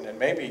important, and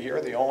maybe you're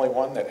the only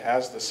one that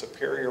has the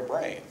superior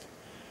brain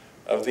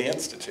of the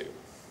Institute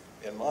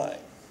in mind.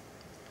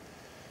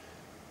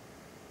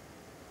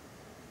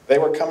 They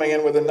were coming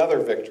in with another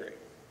victory.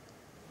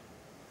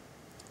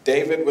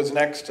 David was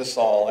next to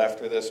Saul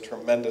after this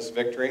tremendous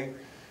victory.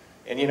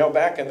 And you know,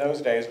 back in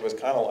those days, it was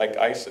kind of like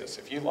ISIS.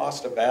 If you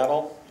lost a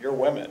battle, your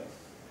women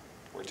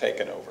were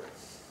taken over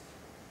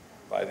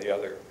by the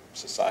other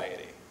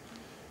society.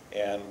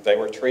 And they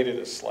were treated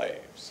as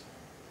slaves.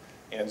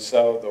 And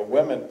so the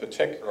women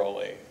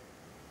particularly,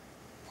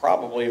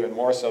 probably even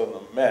more so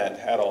than the men,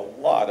 had a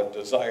lot of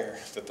desire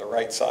that the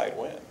right side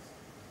win.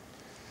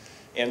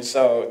 And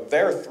so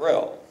they're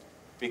thrilled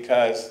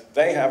because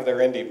they have their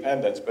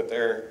independence, but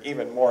they're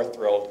even more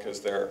thrilled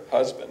because their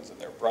husbands and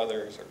their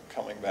brothers are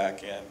coming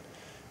back in.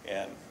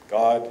 And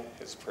God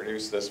has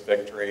produced this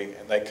victory,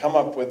 and they come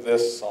up with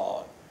this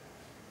song.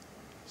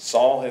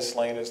 Saul has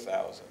slain his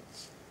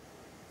thousands,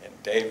 and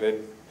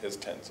David his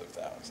tens of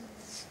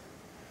thousands.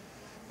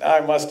 Now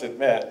I must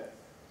admit,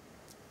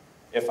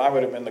 if I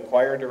would have been the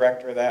choir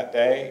director that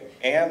day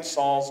and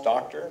Saul's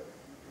doctor,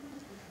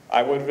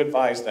 I would have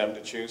advised them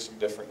to choose some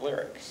different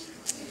lyrics.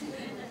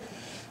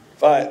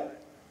 But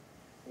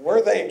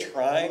were they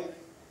trying?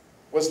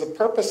 Was the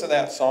purpose of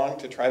that song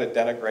to try to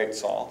denigrate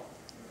Saul?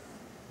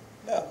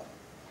 No.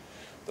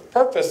 The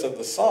purpose of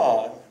the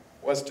song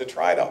was to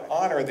try to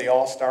honor the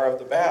all-star of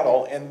the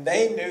battle, and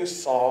they knew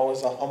Saul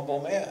as a humble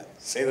man.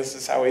 See, this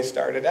is how he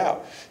started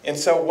out. And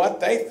so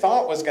what they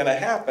thought was going to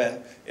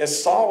happen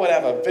is Saul would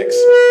have a big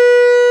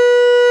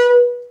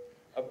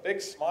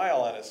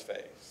smile on his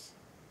face,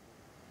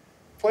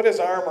 put his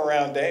arm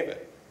around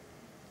David,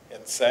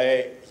 and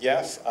say,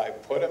 yes, I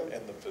put him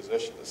in the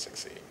position to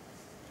succeed.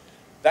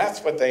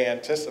 That's what they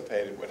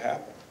anticipated would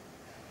happen.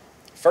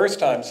 First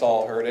time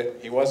Saul heard it,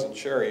 he wasn't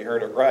sure he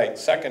heard it right.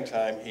 Second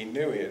time, he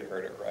knew he had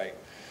heard it right.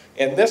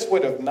 And this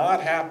would have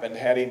not happened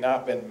had he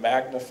not been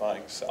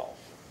magnifying self.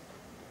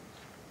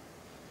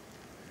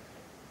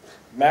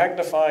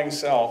 Magnifying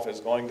self is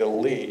going to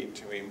lead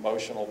to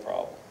emotional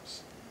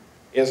problems.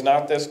 Is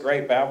not this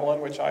great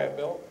Babylon which I have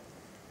built?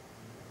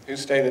 Who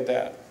stated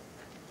that?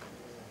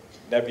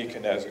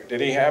 Nebuchadnezzar.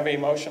 Did he have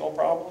emotional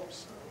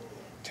problems?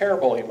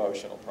 Terrible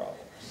emotional problems.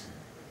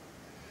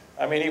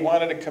 I mean, he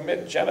wanted to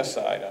commit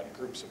genocide on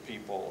groups of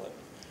people,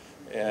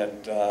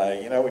 and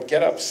you know, would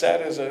get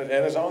upset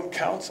at his own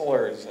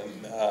counselors,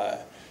 and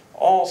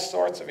all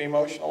sorts of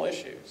emotional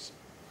issues.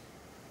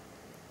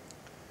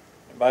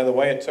 And by the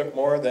way, it took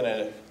more than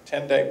a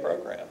 10-day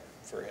program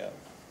for him.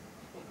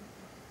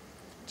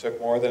 took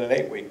more than an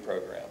 8-week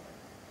program.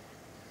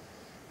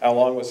 How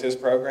long was his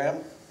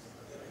program?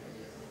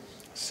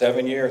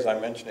 7 years. I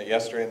mentioned it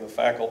yesterday in the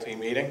faculty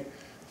meeting.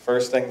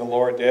 First thing the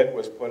Lord did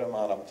was put him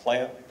on a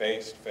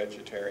plant-based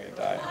vegetarian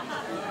diet.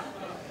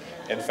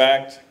 In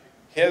fact,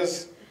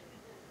 his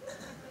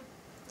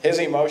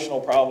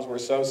emotional problems were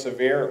so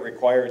severe it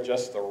required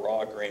just the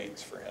raw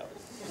greens for him.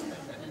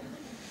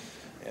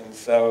 And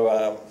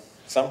so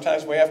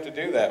sometimes we have to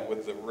do that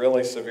with the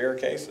really severe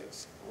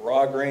cases.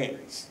 Raw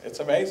greens. It's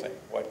amazing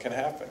what can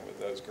happen with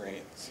those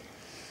greens.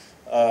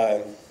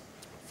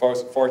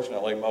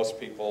 Fortunately, most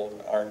people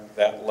aren't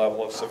that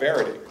level of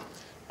severity.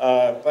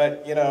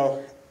 But, you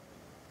know,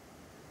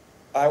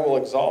 I will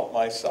exalt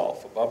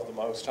myself above the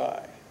Most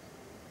High.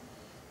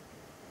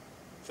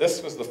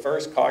 This was the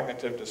first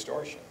cognitive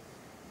distortion,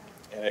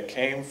 and it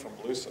came from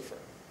Lucifer.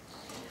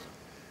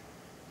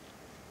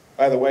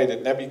 By the way,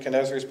 did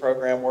Nebuchadnezzar's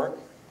program work?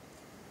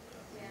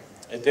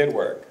 Yes. It did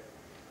work.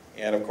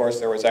 And of course,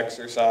 there was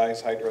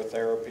exercise,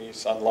 hydrotherapy,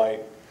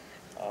 sunlight.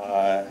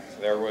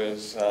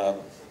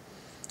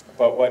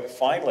 But what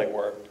finally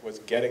worked was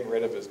getting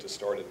rid of his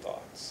distorted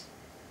thoughts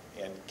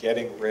and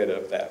getting rid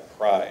of that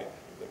pride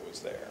that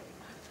was there.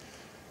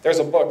 There's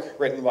a book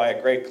written by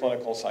a great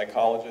clinical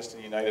psychologist in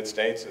the United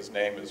States. His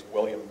name is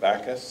William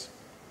Backus.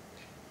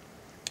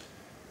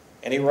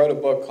 And he wrote a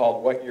book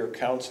called What Your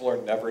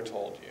Counselor Never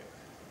Told You: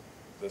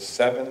 The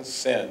 7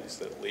 Sins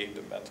That Lead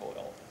to Mental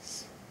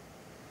Illness.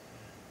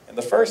 And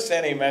the first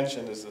sin he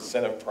mentioned is the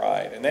sin of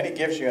pride. And then he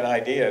gives you an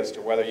idea as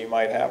to whether you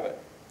might have it.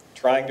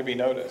 Trying to be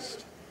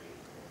noticed,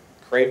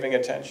 craving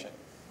attention,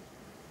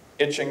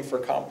 itching for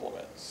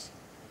compliments,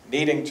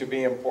 needing to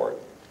be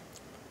important,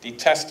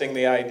 detesting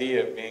the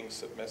idea of being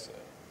submissive,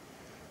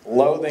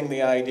 loathing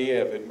the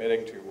idea of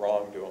admitting to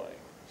wrongdoing,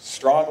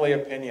 strongly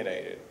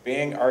opinionated,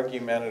 being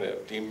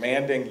argumentative,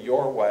 demanding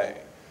your way,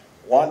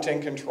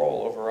 wanting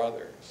control over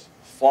others,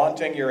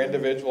 flaunting your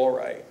individual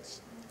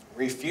rights,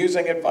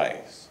 refusing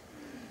advice,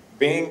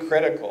 being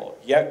critical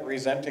yet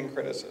resenting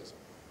criticism,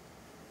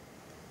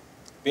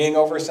 being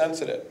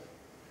oversensitive,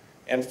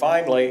 and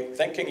finally,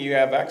 thinking you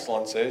have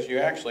excellences you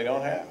actually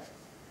don't have.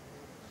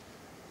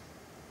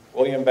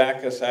 William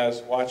Backus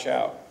says, watch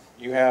out.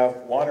 You have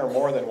one or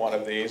more than one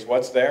of these.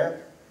 What's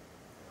there?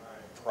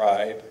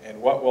 Pride.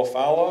 And what will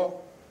follow?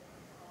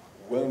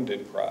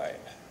 Wounded pride.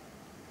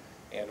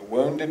 And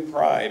wounded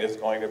pride is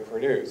going to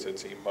produce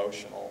its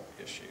emotional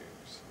issues.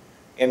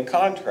 In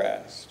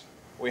contrast,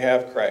 we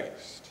have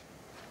Christ.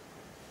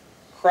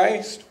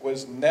 Christ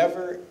was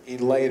never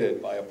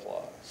elated by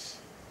applause.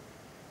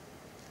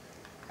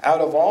 Out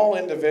of all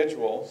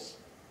individuals,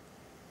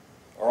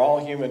 or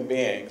all human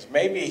beings,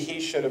 maybe he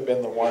should have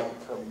been the one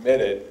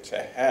permitted to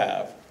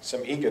have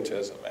some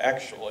egotism.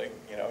 Actually,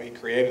 you know, he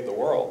created the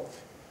world.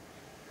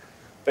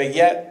 But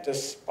yet,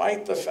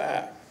 despite the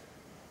fact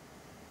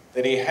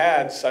that he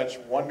had such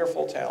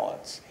wonderful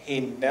talents, he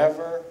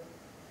never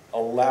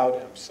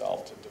allowed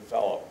himself to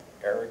develop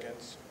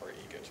arrogance or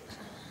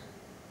egotism.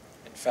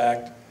 In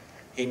fact,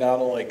 he not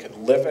only could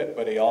live it,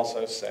 but he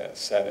also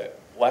said it.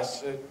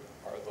 Blessed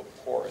are the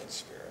poor in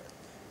spirit,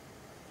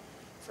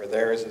 for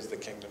theirs is the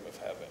kingdom of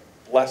heaven.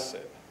 Blessed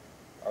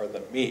are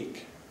the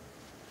meek,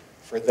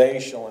 for they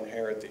shall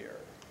inherit the earth.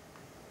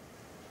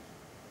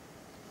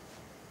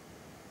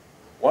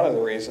 One of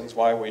the reasons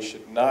why we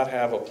should not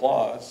have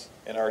applause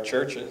in our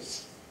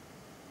churches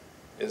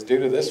is due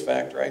to this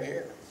fact right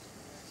here.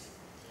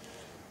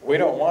 We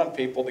don't want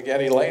people to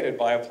get elated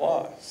by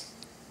applause,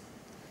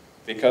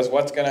 because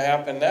what's going to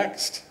happen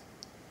next?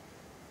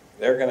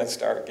 They're going to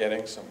start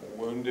getting some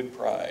wounded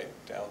pride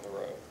down the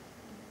road.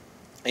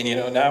 And you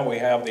know, now we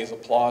have these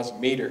applause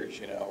meters,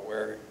 you know,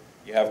 where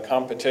you have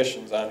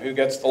competitions on who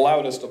gets the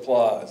loudest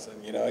applause,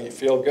 and you know, you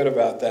feel good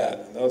about that,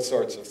 and those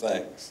sorts of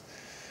things.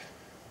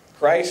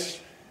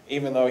 Christ,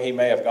 even though he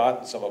may have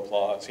gotten some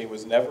applause, he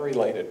was never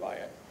elated by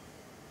it.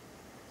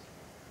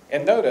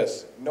 And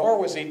notice, nor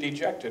was he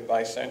dejected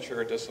by censure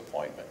or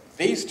disappointment.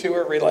 These two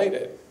are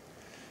related.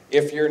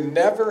 If you're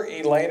never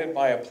elated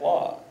by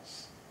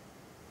applause,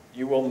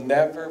 you will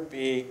never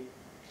be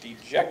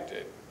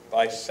dejected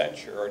by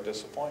censure or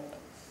disappointment.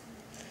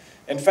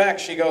 In fact,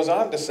 she goes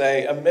on to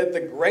say, amid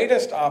the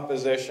greatest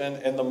opposition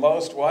and the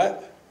most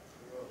what?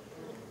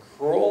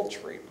 Cruel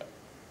treatment,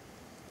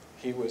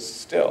 he was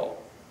still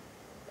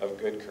of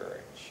good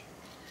courage.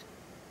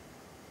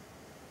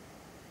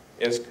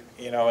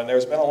 You know, and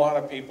there's been a lot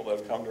of people that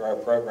have come to our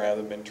program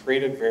that have been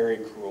treated very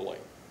cruelly.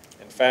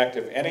 In fact,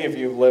 if any of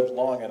you lived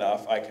long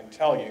enough, I can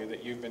tell you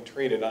that you've been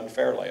treated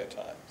unfairly at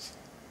times.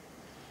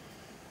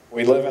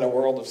 We live in a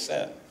world of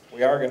sin.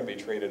 We are going to be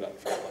treated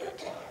unfairly at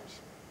times.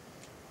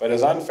 But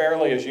as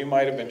unfairly as you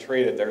might have been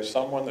treated, there's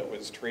someone that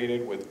was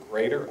treated with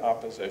greater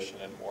opposition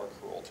and more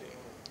cruelty.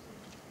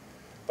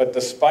 But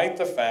despite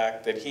the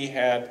fact that he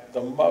had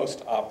the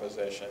most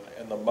opposition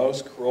and the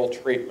most cruel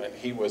treatment,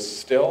 he was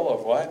still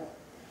of what?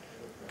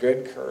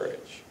 Good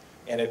courage.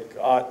 And it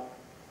got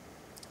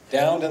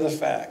down to the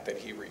fact that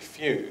he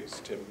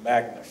refused to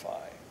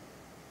magnify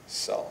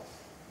self.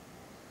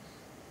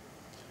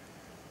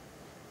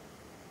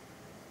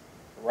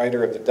 The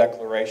writer of the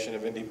Declaration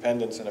of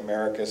Independence in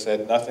America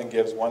said, "Nothing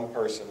gives one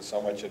person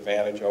so much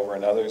advantage over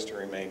another as to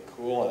remain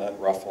cool and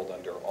unruffled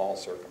under all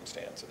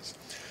circumstances."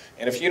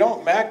 And if you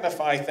don't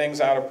magnify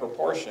things out of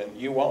proportion,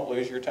 you won't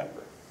lose your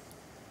temper.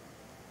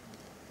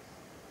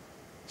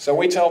 So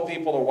we tell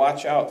people to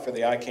watch out for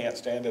the "I can't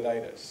stand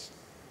it-itis."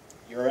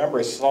 You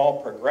remember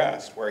Saul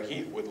progressed where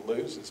he would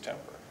lose his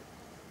temper.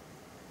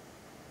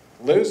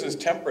 Lose his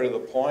temper to the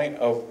point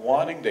of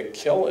wanting to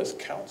kill his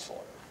counselor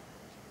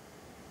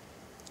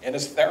and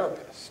his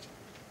therapist.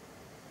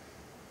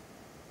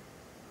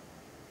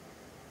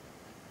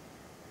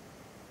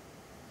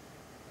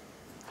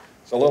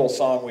 It's a little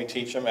song we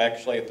teach them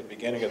actually at the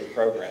beginning of the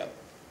program.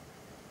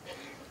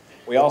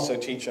 We also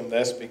teach them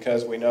this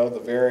because we know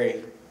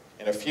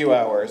in a few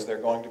hours they're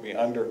going to be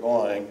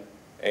undergoing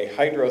a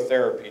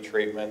hydrotherapy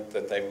treatment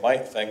that they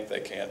might think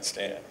they can't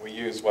stand. We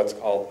use what's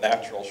called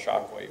natural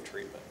shockwave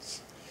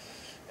treatments.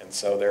 And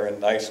so they're in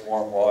nice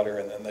warm water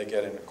and then they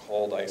get in a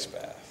cold ice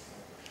bath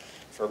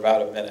for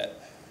about a minute.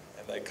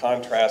 And they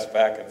contrast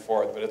back and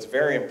forth, but it's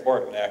very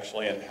important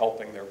actually in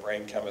helping their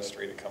brain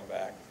chemistry to come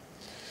back.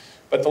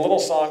 But the little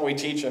song we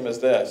teach them is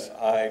this: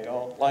 "I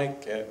don't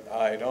like it,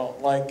 I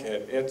don't like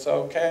it, it's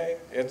okay,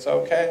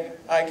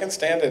 I can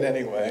stand it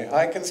anyway,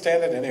 I can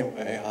stand it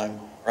anyway, I'm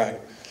all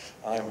right,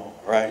 I'm all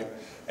right."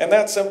 And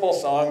that simple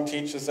song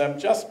teaches them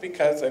just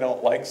because they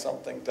don't like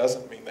something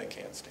doesn't mean they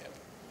can't stand it.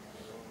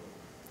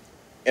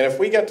 And if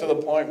we get to the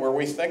point where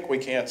we think we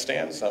can't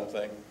stand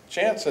something,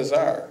 chances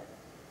are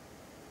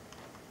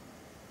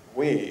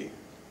we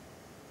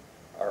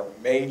are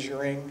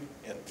majoring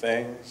in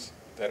things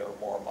that are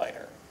more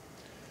minor.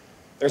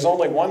 There's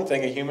only one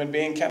thing a human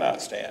being cannot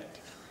stand,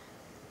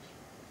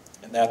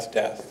 and that's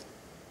death.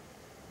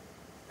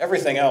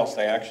 Everything else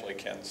they actually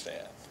can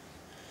stand.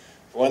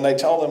 When they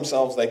tell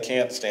themselves they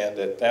can't stand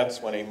it,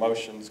 that's when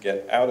emotions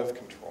get out of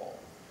control.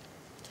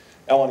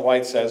 Ellen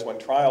White says, when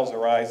trials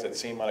arise that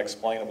seem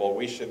unexplainable,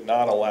 we should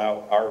not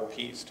allow our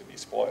peace to be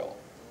spoiled.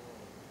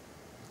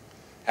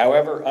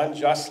 However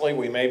unjustly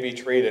we may be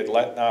treated,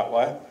 let not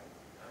what?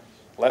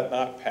 Let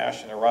not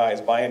passion arise.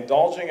 By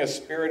indulging a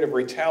spirit of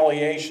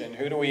retaliation,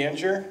 who do we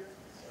injure?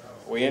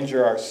 We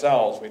injure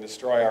ourselves. We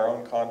destroy our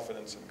own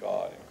confidence in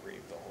God and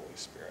grieve the Holy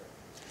Spirit.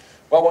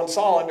 Well, when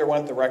Saul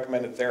underwent the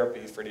recommended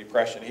therapy for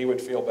depression, he would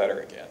feel better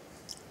again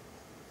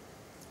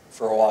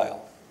for a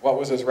while. What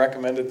was his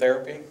recommended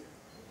therapy?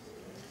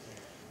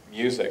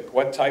 Music.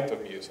 What type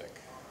of music?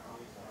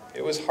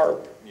 It was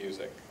harp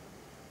music.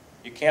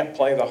 You can't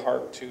play the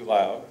harp too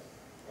loud.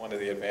 One of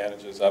the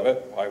advantages of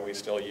it, why we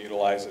still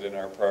utilize it in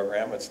our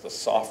program, it's the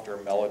softer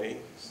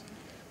melodies,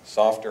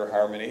 softer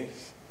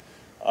harmonies.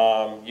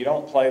 You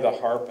don't play the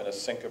harp in a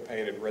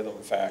syncopated rhythm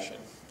fashion.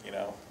 You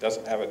know, it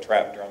doesn't have a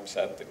trap drum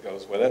set that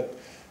goes with it,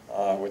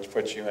 which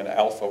puts you in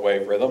alpha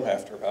wave rhythm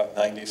after about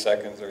 90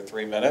 seconds or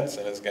 3 minutes,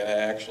 and is going to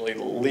actually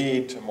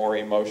lead to more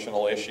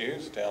emotional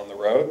issues down the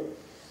road.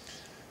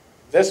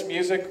 This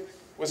music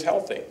was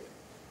healthy,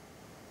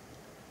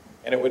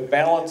 and it would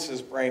balance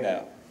his brain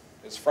out.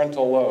 His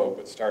frontal lobe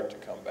would start to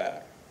come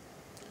back.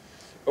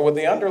 But when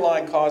the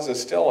underlying cause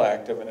is still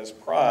active and his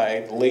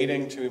pride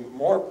leading to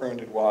more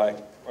wounded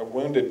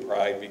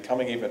pride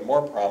becoming even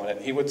more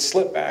prominent, he would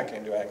slip back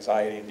into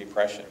anxiety and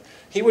depression.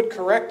 He would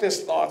correct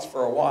his thoughts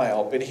for a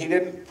while, but he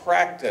didn't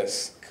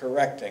practice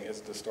correcting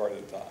his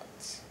distorted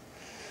thoughts.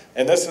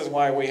 And this is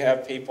why we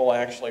have people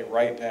actually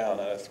write down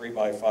on a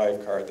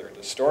 3x5 card their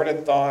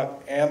distorted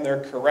thought and their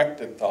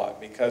corrected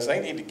thought, because they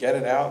need to get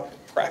it out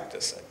and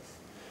practice it.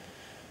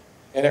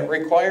 And it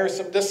requires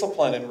some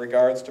discipline in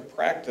regards to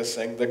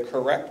practicing the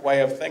correct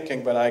way of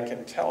thinking, but I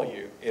can tell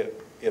you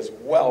it is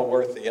well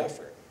worth the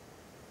effort,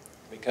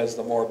 because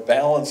the more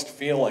balanced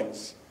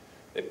feelings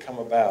that come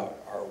about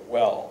are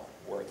well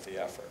worth the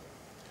effort.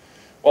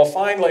 Well,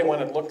 finally, when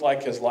it looked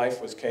like his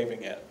life was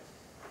caving in,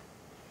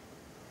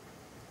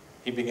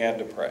 he began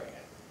to pray.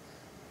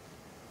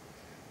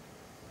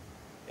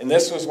 And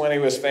this was when he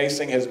was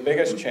facing his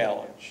biggest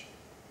challenge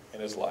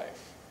in his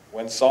life.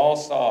 When Saul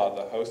saw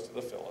the host of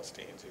the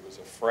Philistines, he was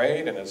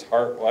afraid, and his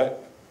heart,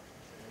 what?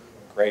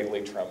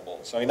 Greatly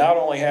trembled. So he not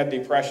only had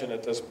depression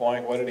at this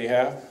point, what did he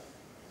have?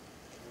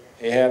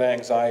 He had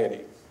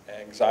anxiety.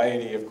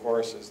 Anxiety, of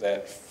course, is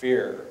that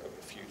fear of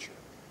the future.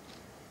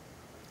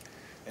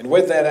 And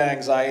with that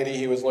anxiety,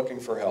 he was looking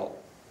for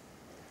help.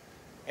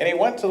 And he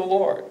went to the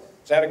Lord.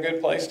 Is that a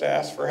good place to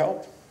ask for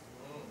help?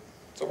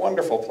 It's a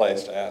wonderful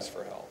place to ask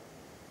for help.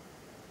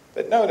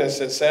 But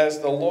notice it says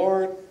the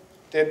Lord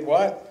did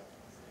what?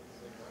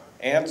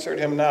 Answered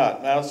him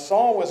not. Now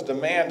Saul was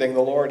demanding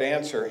the Lord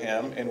answer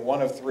him in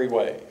one of 3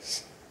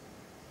 ways.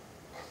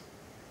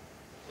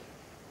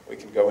 We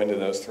can go into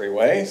those 3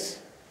 ways.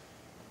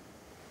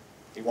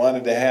 He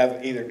wanted to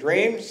have either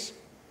dreams,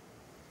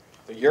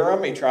 the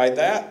Urim, he tried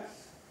that,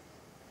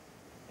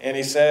 and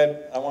he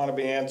said, I want to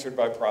be answered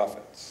by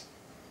prophets.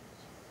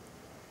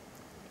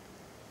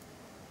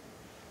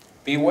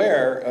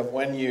 Beware of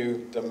when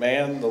you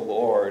demand the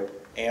Lord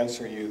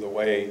answer you the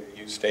way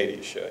you state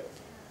he should.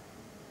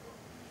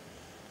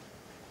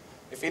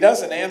 If he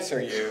doesn't answer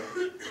you,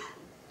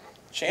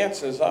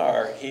 chances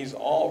are he's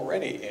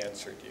already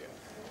answered you,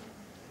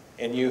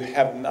 and you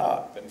have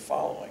not been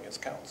following his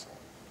counsel.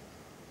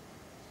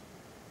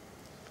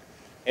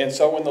 And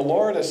so when the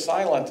Lord is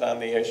silent on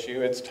the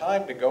issue, it's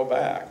time to go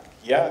back.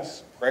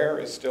 Yes, prayer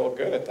is still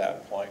good at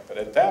that point, but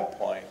at that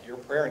point, your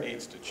prayer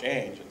needs to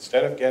change.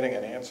 Instead of getting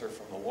an answer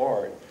from the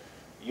Lord,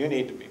 you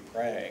need to be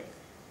praying,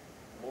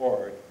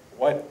 Lord,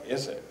 what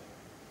is it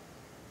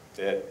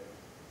that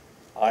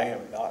I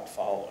am not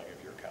following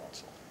of your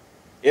counsel?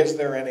 Is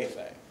there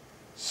anything?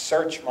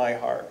 Search my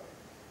heart.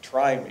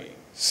 Try me.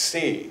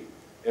 See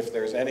if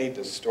there's any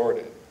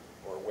distorted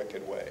or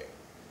wicked way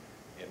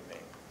in me.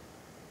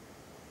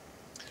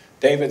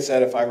 David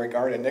said, if I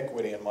regard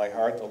iniquity in my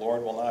heart, the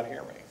Lord will not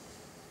hear me.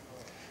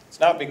 It's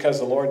not because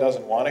the Lord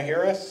doesn't want to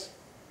hear us.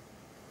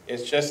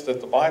 It's just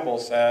that the Bible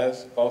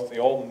says, both the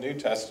Old and New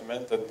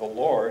Testament, that the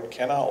Lord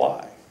cannot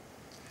lie.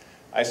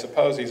 I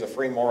suppose he's a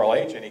free moral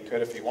agent. He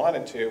could if he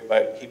wanted to,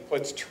 but he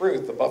puts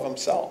truth above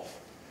himself.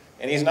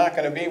 And he's not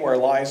going to be where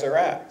lies are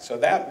at. So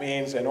that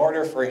means in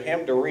order for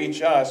him to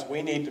reach us,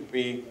 we need to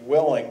be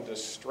willing to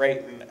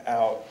straighten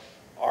out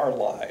our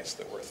lies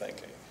that we're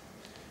thinking.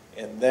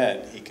 And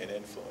then he can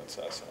influence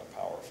us in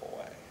a powerful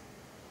way.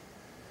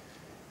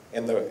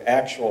 And the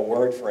actual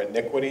word for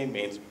iniquity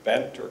means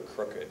bent or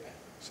crooked.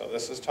 So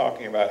this is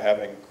talking about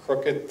having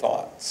crooked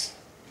thoughts.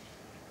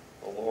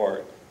 The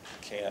Lord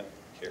can't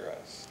hear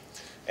us.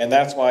 And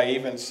that's why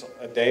even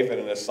David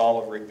in his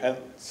Psalm of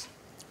Repentance,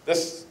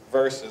 this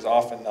verse is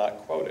often not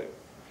quoted.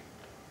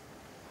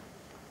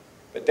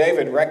 But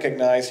David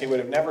recognized he would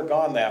have never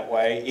gone that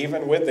way,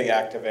 even with the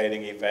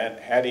activating event,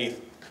 had he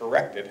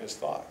corrected his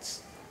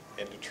thoughts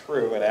into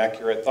true and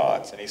accurate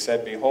thoughts. And he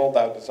said, behold,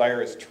 thou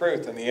desirest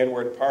truth in the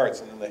inward parts,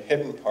 and in the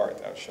hidden part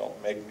thou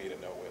shalt make me to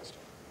know wisdom.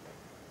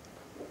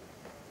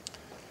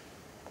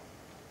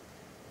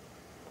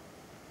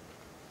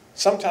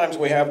 Sometimes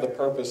we have the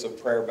purpose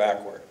of prayer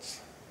backwards.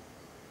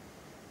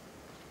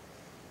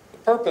 The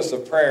purpose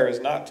of prayer is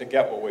not to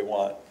get what we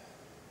want.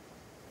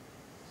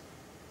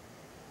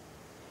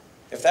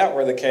 If that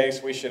were the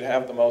case, we should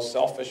have the most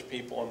selfish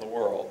people in the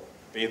world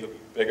be the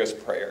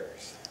biggest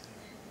prayers.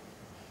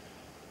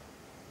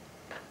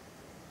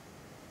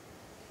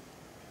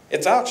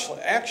 It's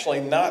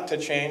actually not to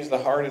change the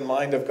heart and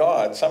mind of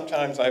God.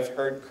 Sometimes I've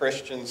heard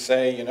Christians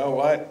say, you know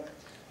what?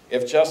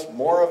 If just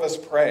more of us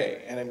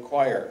pray and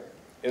inquire,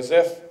 as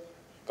if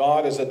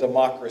God is a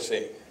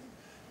democracy.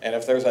 And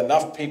if there's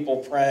enough people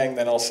praying,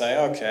 then I'll say,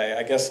 okay,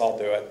 I guess I'll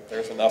do it.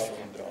 There's enough of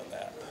them doing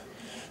that.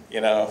 You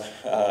know,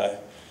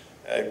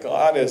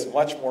 God is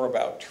much more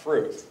about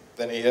truth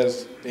than he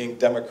is being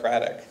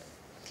democratic.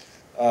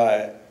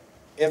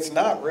 It's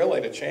not really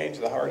to change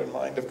the heart and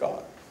mind of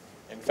God.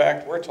 In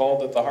fact, we're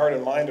told that the heart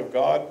and mind of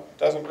God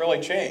doesn't really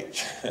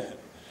change.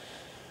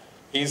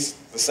 He's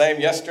the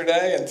same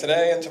yesterday and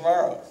today and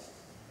tomorrow.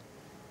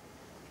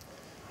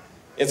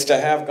 It's to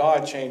have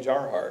God change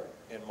our heart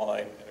and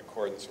mind in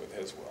accordance with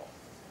his will.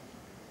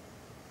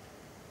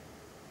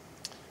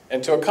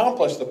 And to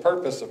accomplish the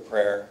purpose of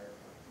prayer,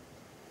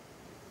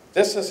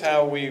 this is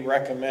how we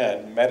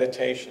recommend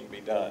meditation be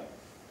done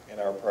in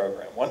our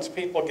program. Once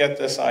people get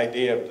this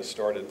idea of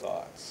distorted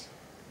thoughts,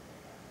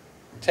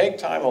 take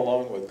time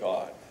alone with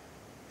God.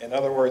 In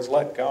other words,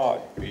 let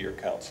God be your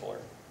counselor.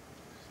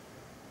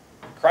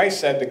 Christ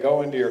said to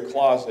go into your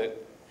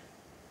closet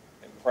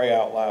and pray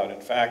out loud.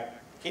 In fact,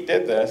 he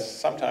did this.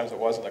 Sometimes it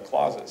wasn't a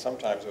closet.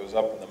 Sometimes it was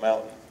up in the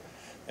mountain.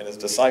 And his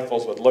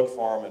disciples would look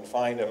for him and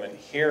find him and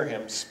hear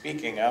him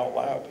speaking out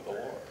loud to the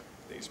Lord.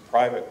 These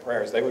private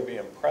prayers, they would be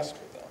impressed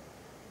with them.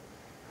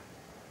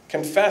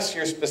 Confess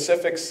your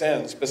specific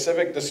sins,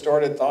 specific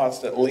distorted thoughts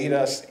that lead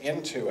us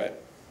into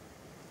it.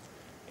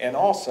 And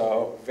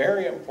also,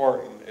 very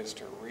important is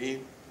to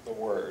read the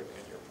Word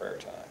in your prayer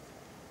time.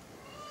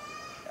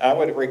 I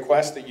would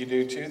request that you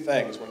do two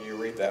things when you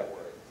read that Word.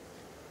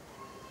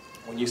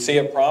 When you see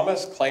a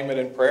promise, claim it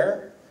in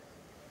prayer.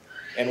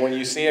 And when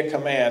you see a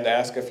command,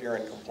 ask if you're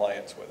in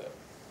compliance with it.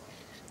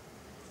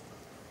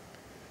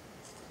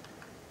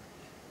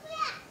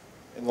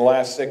 In the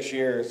last 6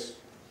 years,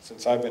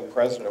 since I've been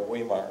president of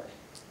Weimar,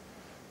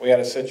 we had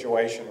a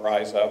situation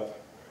rise up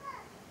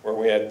where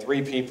we had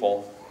 3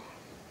 people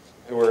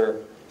who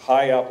were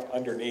high up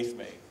underneath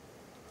me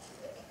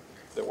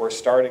that were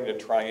starting to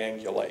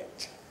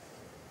triangulate.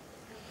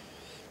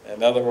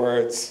 In other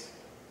words,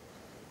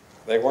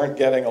 they weren't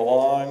getting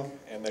along,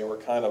 and they were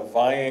kind of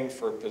vying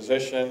for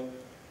position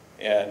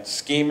and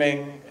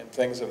scheming and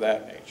things of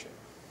that nature.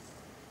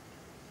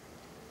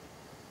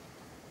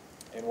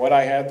 And what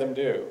I had them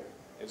do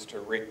is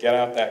to get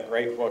out that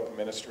great book,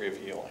 Ministry of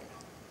Healing.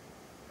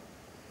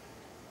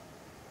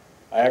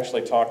 I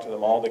actually talked to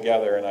them all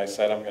together, and I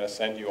said, I'm going to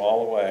send you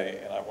all away,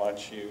 and I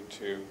want you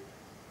to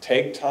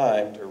take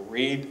time to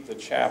read the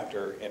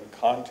chapter in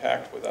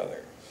contact with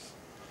others.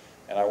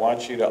 And I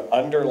want you to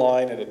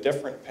underline in a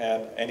different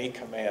pen any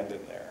command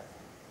in there,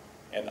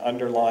 and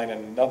underline in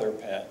another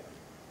pen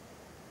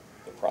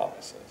the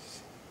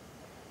promises.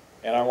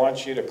 And I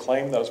want you to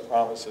claim those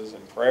promises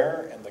in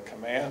prayer, and the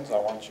commands, I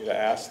want you to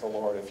ask the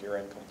Lord if you're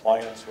in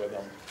compliance with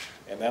them,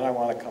 And then I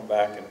want to come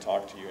back and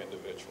talk to you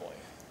individually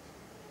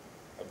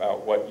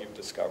about what you've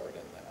discovered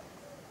in that.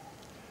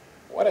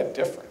 What a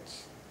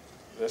difference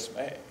this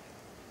made.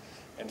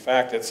 In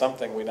fact, it's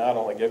something we not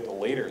only give to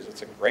leaders,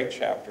 it's a great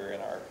chapter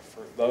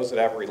for those that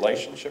have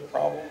relationship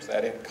problems,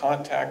 that in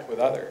contact with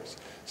others,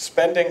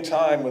 spending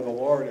time with the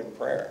Lord in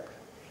prayer.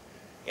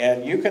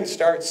 And you can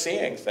start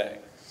seeing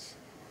things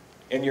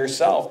in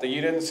yourself that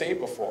you didn't see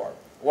before.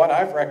 What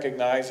I've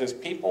recognized is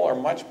people are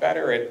much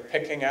better at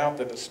picking out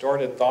the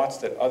distorted thoughts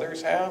that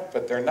others have,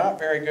 but they're not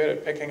very good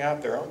at picking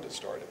out their own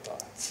distorted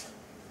thoughts.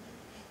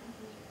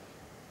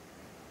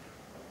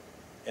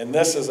 And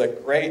this is a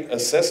great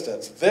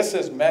assistance. This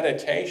is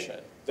meditation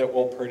that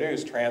will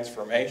produce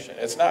transformation.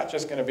 It's not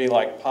just going to be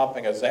like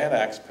popping a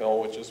Xanax pill,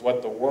 which is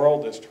what the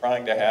world is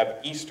trying to have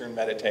Eastern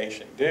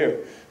meditation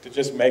do, to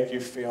just make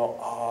you feel,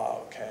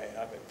 oh, okay,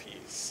 I'm at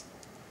peace.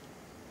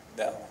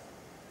 No.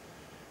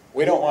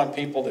 We don't want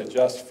people to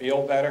just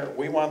feel better.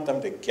 We want them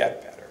to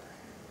get better.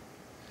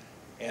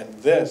 And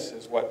this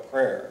is what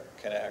prayer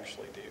can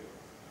actually do.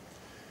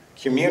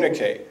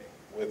 Communicate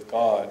with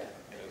God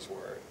in His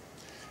Word.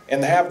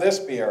 And have this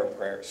be our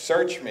prayer.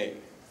 Search me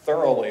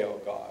thoroughly,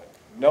 O God.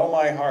 Know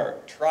my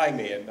heart. Try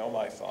me and know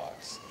my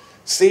thoughts.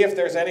 See if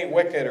there's any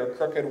wicked or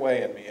crooked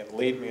way in me and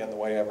lead me in the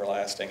way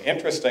everlasting.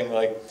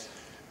 Interestingly,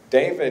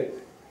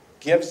 David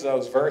gives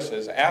those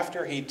verses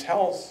after he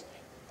tells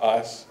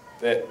us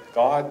that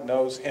God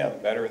knows him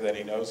better than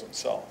he knows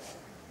himself.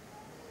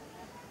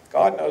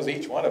 God knows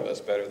each one of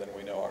us better than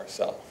we know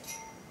ourselves.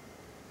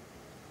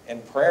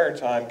 And prayer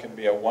time can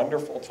be a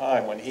wonderful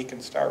time when he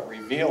can start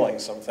revealing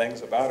some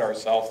things about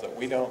ourselves that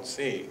we don't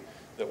see,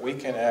 that we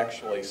can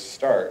actually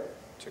start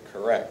to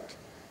correct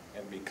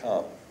and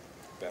become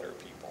better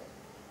people.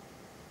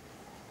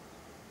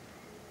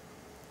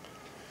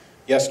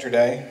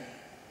 Yesterday,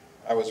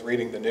 I was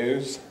reading the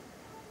news,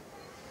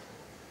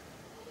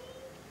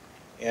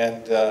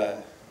 and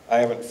I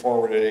haven't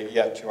forwarded it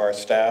yet to our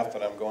staff,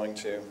 but I'm going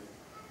to.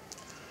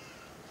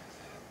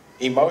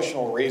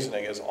 Emotional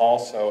reasoning is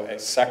also a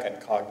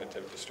second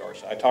cognitive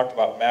distortion. I talked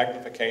about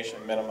magnification,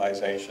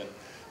 minimization.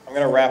 I'm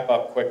going to wrap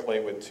up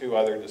quickly with two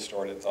other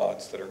distorted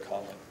thoughts that are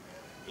common.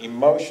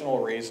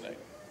 Emotional reasoning.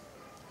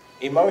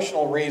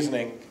 Emotional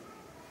reasoning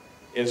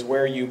is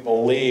where you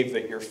believe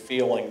that your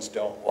feelings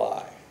don't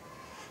lie.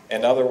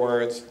 In other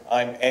words,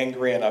 I'm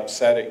angry and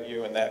upset at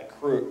you, and that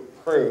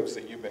proves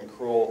that you've been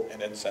cruel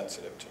and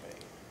insensitive to me.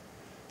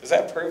 Does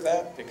that prove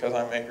that because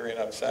I'm angry and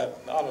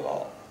upset? Not at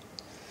all.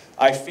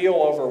 I feel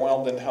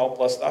overwhelmed and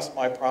helpless, thus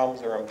my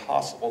problems are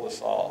impossible to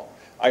solve.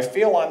 I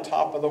feel on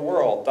top of the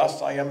world,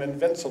 thus I am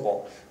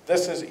invincible.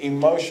 This is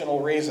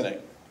emotional reasoning.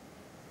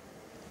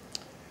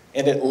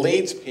 And it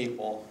leads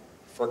people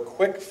for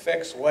quick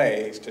fix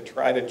ways to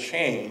try to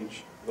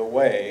change the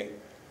way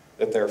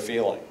that they're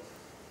feeling.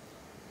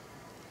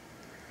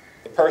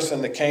 The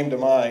person that came to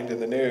mind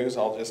in the news,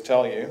 I'll just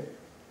tell you,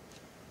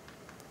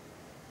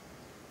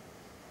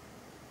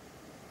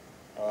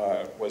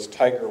 was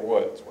Tiger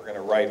Woods. We're going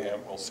to write him.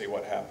 We'll see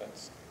what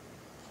happens.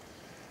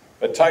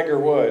 But Tiger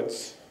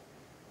Woods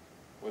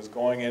was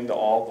going into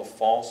all the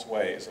false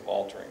ways of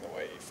altering the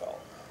way he felt.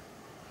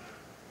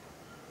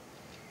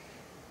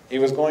 He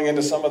was going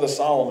into some of the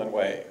Solomon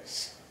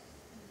ways.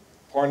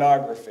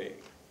 Pornography,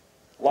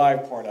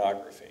 live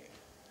pornography.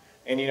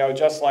 And you know,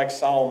 just like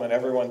Solomon,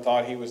 everyone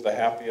thought he was the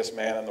happiest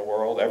man in the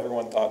world.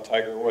 Everyone thought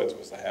Tiger Woods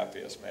was the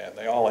happiest man.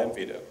 They all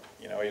envied him.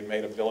 You know, he'd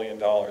made $1 billion in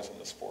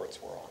the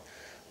sports world.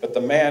 But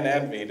the man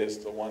envied is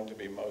the one to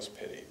be most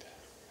pitied.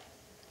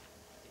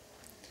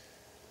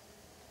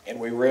 And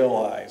we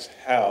realize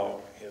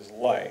how his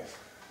life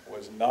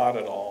was not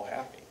at all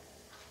happy.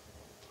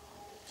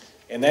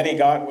 And then he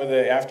got with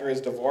after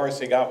his divorce,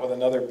 he got with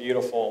another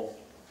beautiful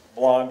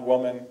blonde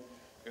woman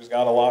who's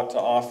got a lot to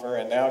offer,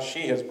 and now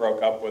she has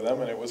broke up with him,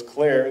 and it was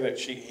clear that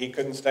he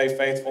couldn't stay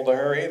faithful to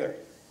her either.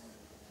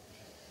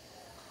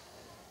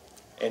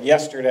 And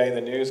yesterday,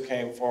 the news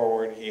came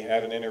forward. He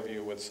had an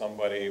interview with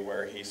somebody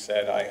where he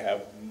said, I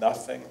have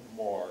nothing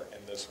more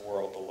in this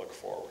world to look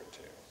forward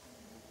to.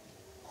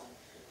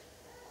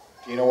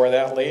 Do you know where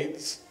that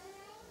leads?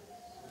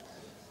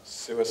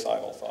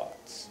 Suicidal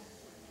thoughts.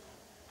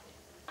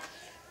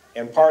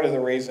 And part of the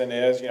reason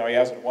is, you know, he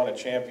hasn't won a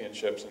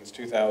championship since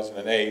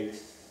 2008.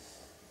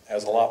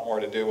 Has a lot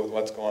more to do with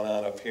what's going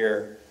on up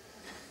here.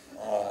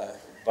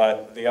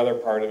 But the other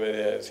part of it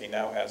is he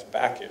now has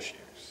back issues.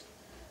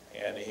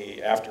 And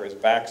after his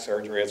back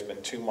surgery, it's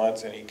been 2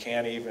 months, and he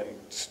can't even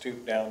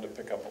stoop down to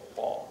pick up a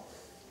ball.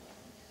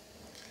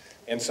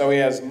 And so he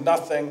has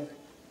nothing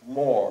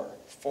more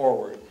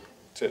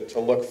to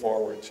look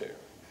forward to.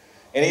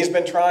 And he's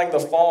been trying the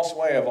false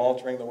way of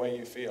altering the way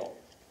you feel.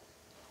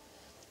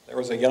 There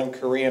was a young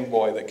Korean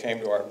boy that came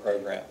to our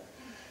program.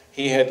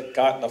 He had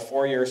gotten a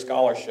 4-year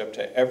scholarship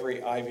to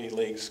every Ivy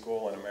League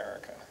school in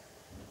America.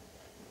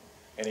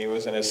 And he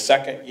was in his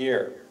second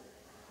year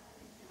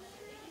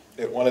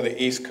at one of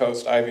the East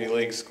Coast Ivy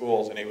League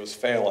schools, and he was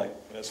failing.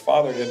 And his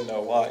father didn't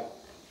know why,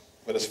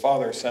 but his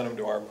father sent him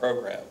to our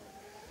program.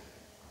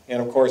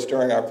 And of course,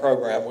 during our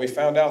program, we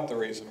found out the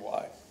reason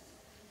why.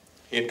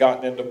 He had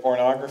gotten into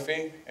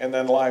pornography and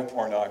then live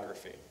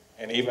pornography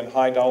and even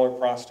high-dollar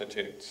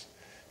prostitutes.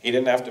 He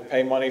didn't have to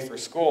pay money for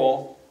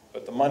school,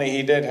 but the money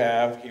he did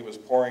have, he was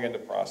pouring into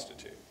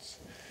prostitutes.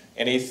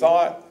 And he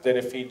thought that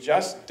if he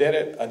just did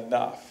it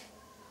enough,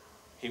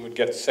 he would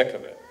get sick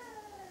of it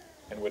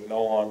and would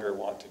no longer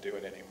want to do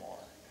it anymore.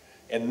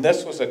 And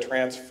this was a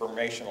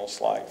transformational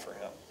slide for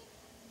him.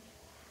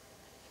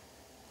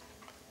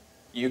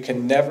 You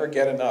can never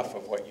get enough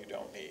of what you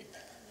don't need,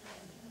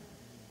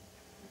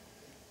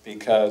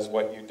 because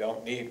what you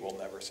don't need will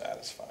never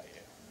satisfy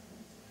you.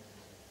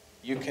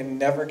 You can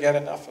never get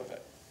enough of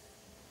it.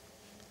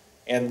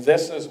 And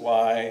this is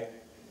why,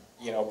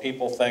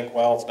 people think,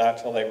 well, it's not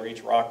till they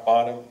reach rock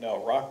bottom.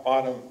 No, rock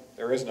bottom,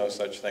 there is no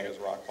such thing as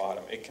rock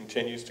bottom. It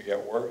continues to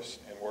get worse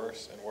and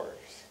worse and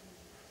worse.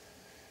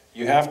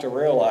 You have to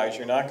realize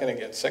you're not going to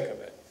get sick of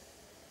it.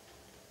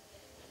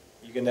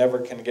 You never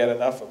can get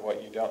enough of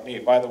what you don't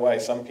need. By the way,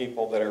 some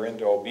people that are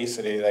into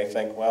obesity, they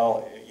think,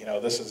 well,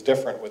 this is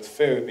different with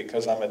food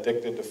because I'm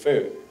addicted to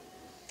food.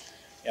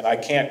 And I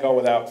can't go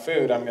without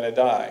food, I'm going to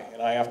die.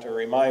 And I have to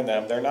remind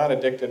them, they're not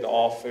addicted to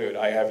all food.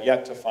 I have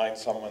yet to find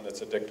someone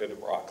that's addicted to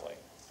broccoli.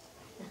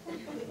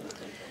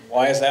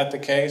 Why is that the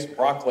case?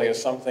 Broccoli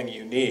is something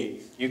you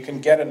need. You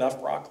can get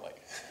enough broccoli.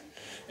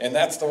 And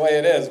that's the way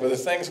it is. With the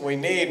things we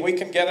need, we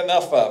can get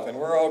enough of, and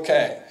we're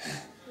okay.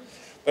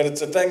 But it's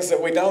the things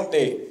that we don't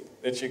need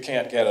that you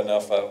can't get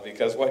enough of,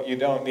 because what you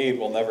don't need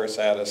will never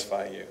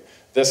satisfy you.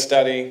 This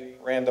study,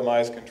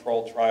 randomized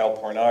controlled trial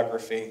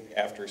pornography,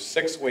 after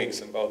 6 weeks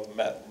in both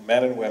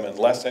men and women,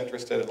 less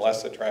interested and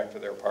less attracted to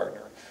their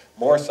partner,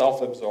 more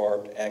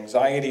self-absorbed,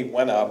 anxiety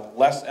went up,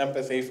 less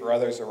empathy for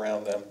others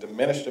around them,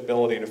 diminished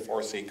ability to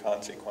foresee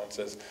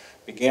consequences,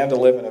 began to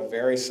live in a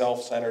very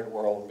self-centered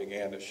world, and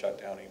began to shut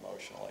down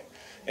emotionally.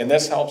 And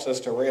this helps us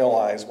to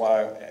realize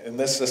why in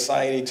this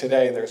society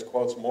today there's,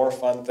 quotes, more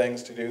fun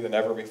things to do than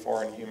ever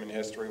before in human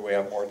history. We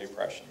have more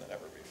depression than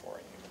ever before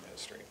in human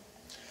history,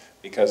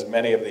 because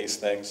many of these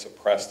things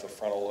suppress the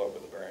frontal lobe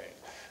of the brain.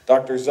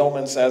 Dr.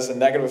 Zillman says the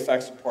negative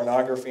effects of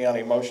pornography on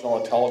emotional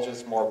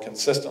intelligence are more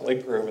consistently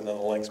proven than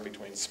the links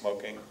between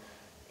smoking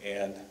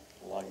and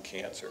lung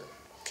cancer.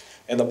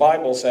 And the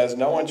Bible says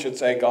no one should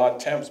say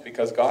God tempts,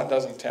 because God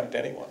doesn't tempt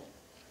anyone.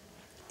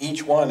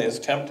 Each one is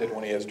tempted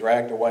when he is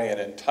dragged away and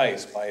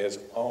enticed by his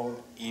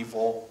own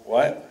evil,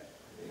 what?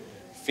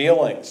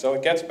 Feelings. So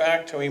it gets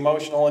back to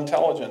emotional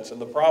intelligence,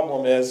 and the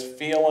problem is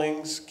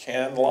feelings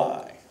can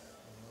lie.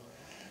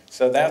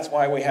 So that's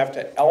why we have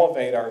to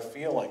elevate our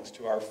feelings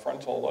to our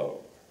frontal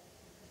lobe.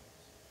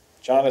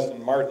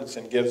 Jonathan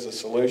Martinson gives a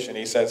solution.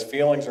 He says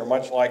feelings are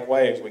much like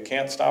waves. We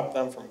can't stop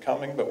them from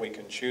coming, but we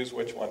can choose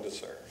which one to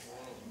serve.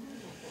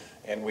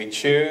 And we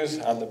choose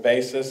on the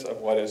basis of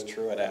what is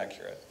true and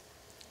accurate.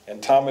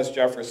 And Thomas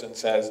Jefferson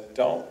says,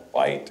 don't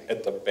bite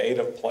at the bait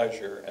of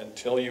pleasure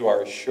until you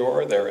are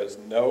sure there is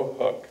no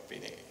hook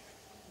beneath.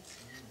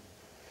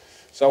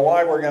 So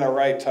why we're going to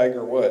write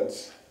Tiger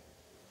Woods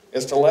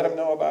is to let him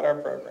know about our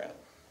program.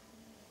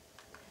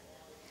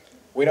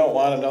 We don't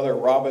want another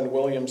Robin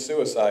Williams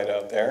suicide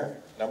out there,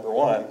 number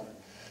one.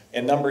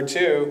 And number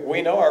two,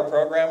 we know our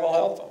program will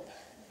help him.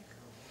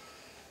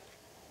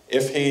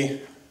 If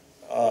he,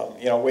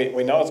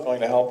 we know it's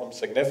going to help him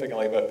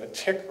significantly, but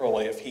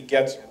particularly if he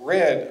gets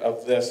rid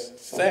of this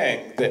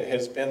thing that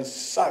has been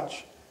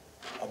such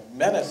a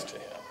menace to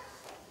him,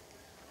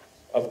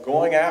 of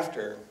going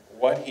after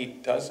what he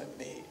doesn't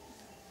need,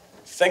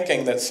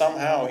 thinking that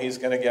somehow he's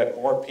going to get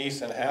more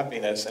peace and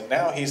happiness, and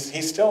now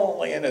he's still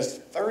only in his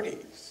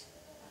 30s.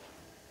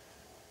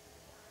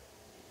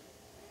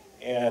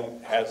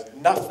 And has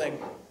nothing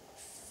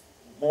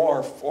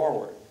more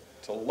forward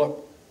to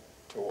look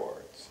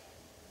towards.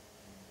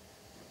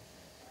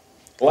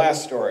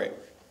 Last story.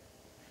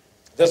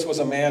 This was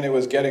a man who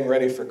was getting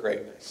ready for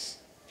greatness.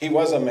 He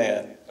was a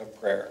man of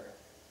prayer.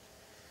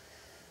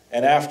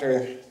 And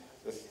after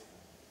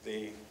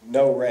the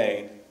no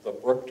rain, the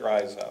brook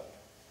dries up.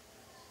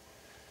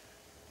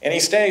 And he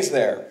stays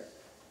there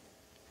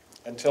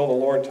until the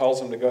Lord tells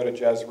him to go to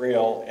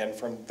Jezreel, and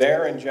from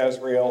there in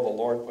Jezreel, the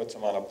Lord puts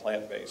him on a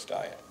plant-based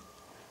diet.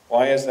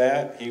 Why is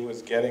that? He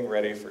was getting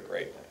ready for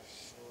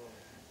greatness.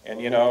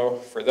 And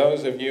for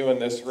those of you in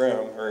this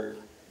room,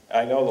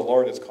 I know the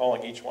Lord is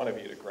calling each one of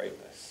you to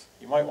greatness.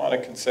 You might want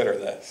to consider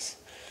this.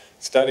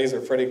 Studies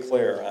are pretty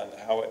clear on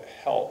how it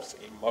helps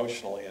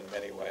emotionally in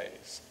many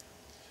ways.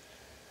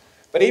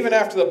 But even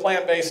after the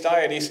plant-based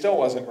diet, he still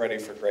wasn't ready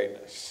for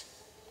greatness.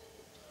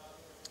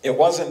 It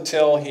wasn't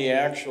until he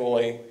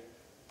actually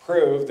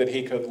proved that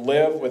he could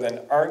live with an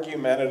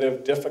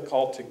argumentative,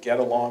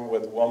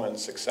 difficult-to-get-along-with woman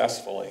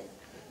successfully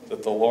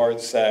that the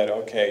Lord said,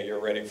 okay, you're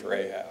ready for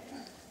Ahab.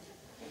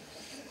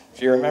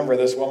 If you remember,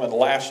 this woman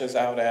lashes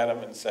out at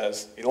him and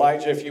says,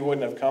 Elijah, if you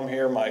wouldn't have come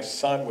here, my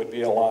son would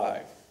be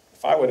alive.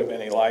 If I would have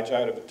been Elijah,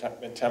 I would have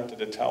been tempted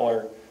to tell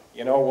her,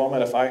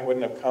 woman, if I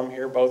wouldn't have come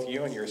here, both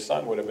you and your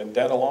son would have been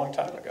dead a long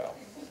time ago,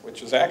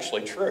 which is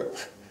actually true.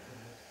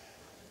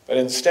 But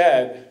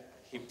instead,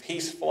 he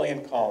peacefully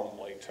and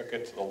calmly took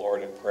it to the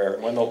Lord in prayer.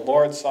 And when the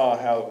Lord saw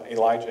how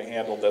Elijah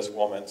handled this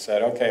woman,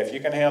 said, okay, if you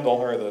can handle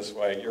her this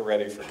way, you're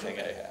ready for King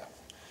Ahab.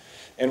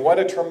 And what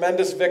a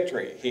tremendous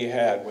victory he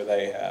had with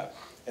Ahab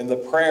in the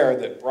prayer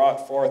that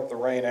brought forth the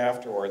rain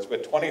afterwards.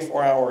 But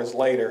 24 hours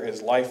later,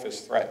 his life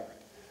is threatened.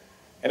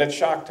 And it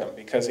shocked him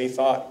because he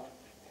thought,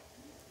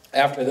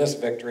 after this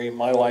victory,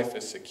 my life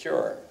is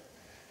secure.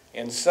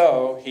 And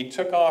so he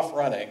took off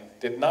running,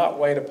 did not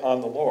wait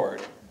upon the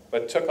Lord,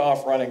 but took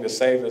off running to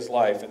save his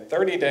life. And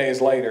 30 days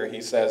later,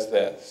 he says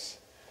this.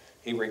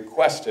 He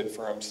requested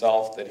for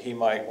himself that he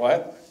might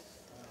what?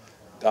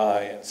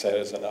 Die, and said,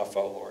 "It's enough,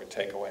 O Lord,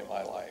 take away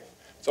my life."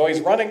 So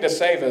he's running to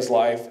save his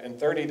life, and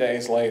 30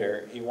 days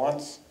later, he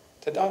wants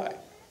to die.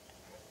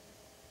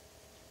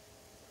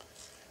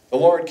 The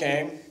Lord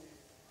came,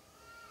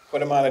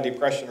 put him on a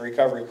depression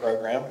recovery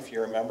program. If you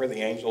remember,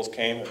 the angels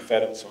came and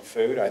fed him some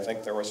food. I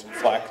think there was some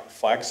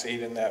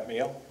flaxseed in that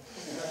meal.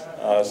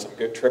 Some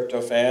good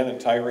tryptophan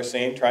and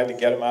tyrosine. Tried to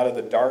get him out of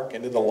the dark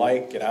into the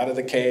light, get out of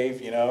the cave,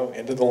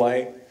 into the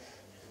light,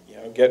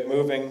 get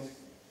moving,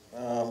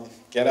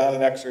 get on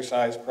an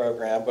exercise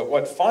program. But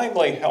what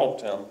finally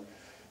helped him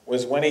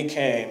was when he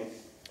came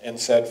and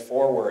said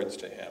 4 words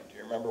to him. Do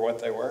you remember what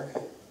they were?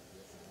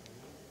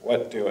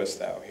 What doest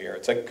thou here?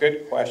 It's a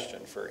good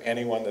question for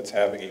anyone that's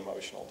having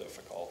emotional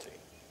difficulty.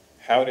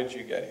 How did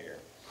you get here?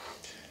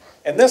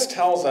 And this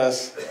tells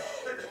us,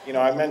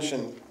 I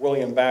mentioned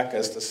William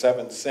Backus, the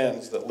 7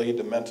 sins that lead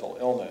to mental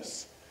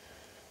illness.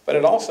 But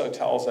it also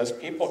tells us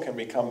people can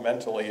become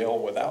mentally ill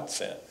without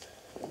sin.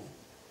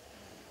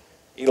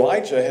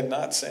 Elijah had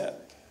not sinned,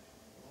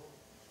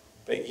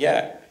 but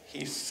yet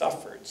he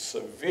suffered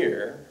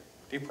severe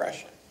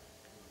depression.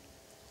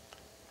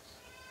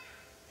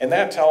 And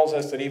that tells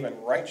us that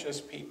even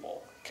righteous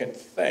people can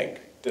think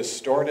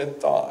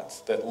distorted thoughts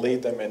that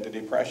lead them into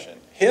depression.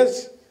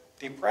 His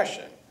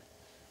depression,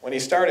 when he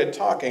started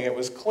talking, it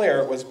was clear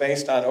it was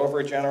based on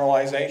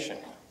overgeneralization,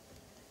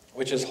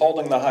 which is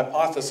holding the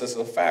hypothesis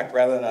of fact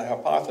rather than a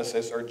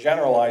hypothesis, or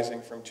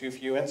generalizing from too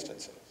few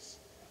instances.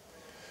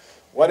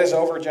 What is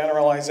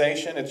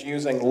overgeneralization? It's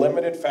using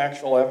limited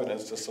factual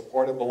evidence to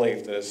support a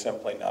belief that is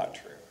simply not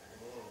true.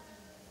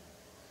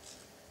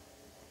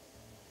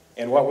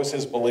 And what was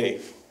his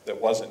belief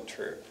that wasn't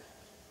true?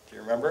 Do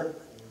you remember?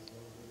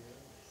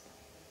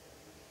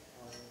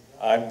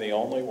 I'm the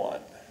only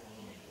one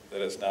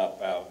that has not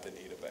bowed the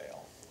knee to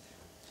Baal.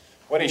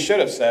 What he should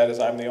have said is,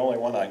 I'm the only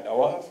one I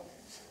know of.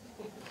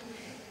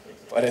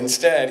 But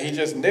instead, he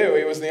just knew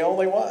he was the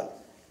only one.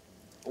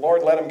 The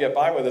Lord let him get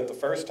by with it the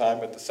first time,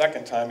 but the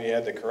second time he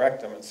had to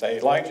correct him and say,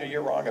 Elijah,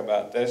 you're wrong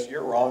about this.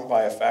 You're wrong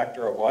by a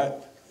factor of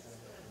what?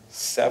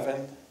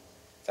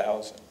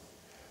 7,000.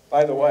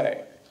 By the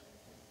way,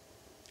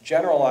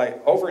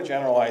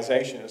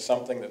 overgeneralization is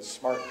something that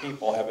smart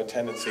people have a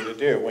tendency to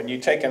do. When you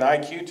take an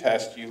IQ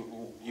test, you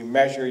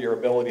measure your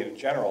ability to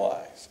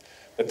generalize.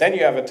 But then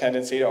you have a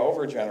tendency to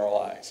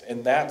overgeneralize.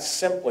 And that's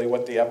simply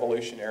what the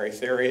evolutionary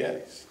theory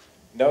is.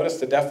 Notice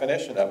the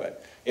definition of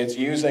it. It's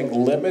using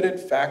limited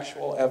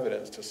factual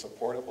evidence to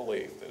support a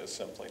belief that is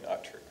simply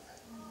not true.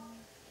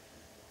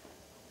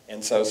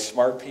 And so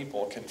smart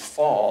people can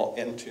fall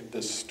into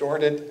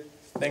distorted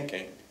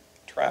thinking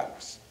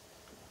traps.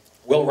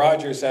 Will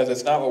Rogers says,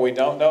 it's not what we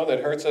don't know that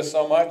hurts us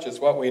so much, it's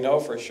what we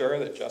know for sure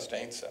that just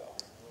ain't so.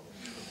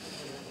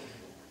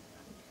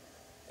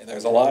 And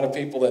there's a lot of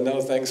people that know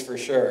things for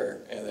sure,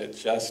 and it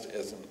just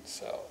isn't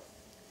so.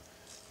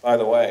 By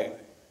the way,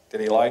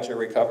 did Elijah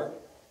recover?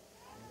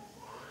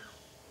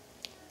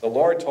 The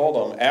Lord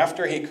told him,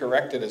 after he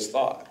corrected his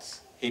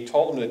thoughts, he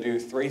told him to do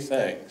 3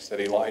 things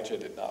that Elijah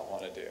did not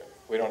want to do.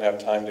 We don't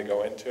have time to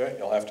go into it.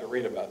 You'll have to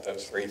read about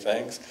those 3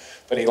 things.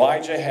 But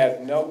Elijah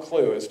had no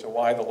clue as to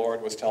why the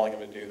Lord was telling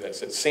him to do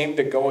this. It seemed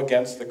to go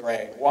against the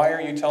grain. Why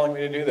are you telling me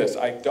to do this?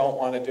 I don't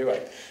want to do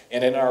it.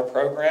 And in our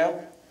program,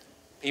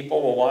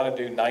 people will want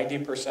to do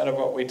 90% of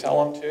what we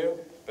tell them to,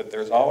 but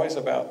there's always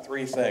about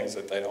 3 things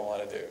that they don't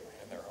want to do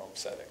in their home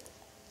setting.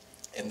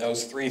 And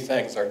those 3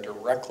 things are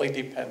directly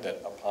dependent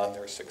upon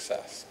their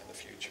success in the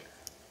future.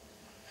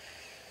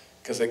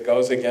 Because it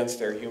goes against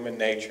their human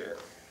nature.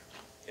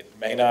 It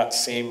may not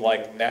seem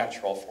like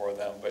natural for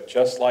them, but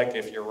just like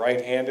if you're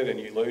right-handed and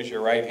you lose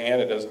your right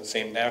hand, it doesn't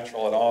seem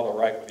natural at all to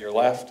write with your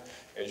left.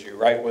 As you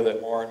write with it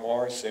more and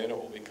more, soon it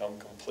will become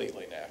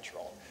completely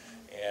natural.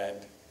 And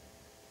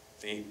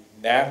the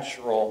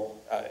natural,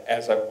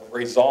 as a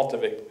result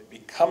of it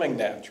becoming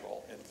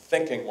natural and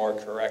thinking more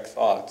correct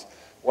thoughts,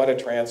 what a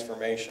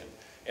transformation.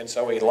 And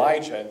so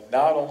Elijah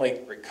not only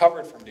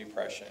recovered from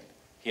depression,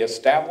 he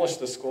established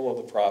the school of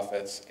the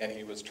prophets, and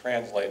he was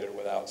translated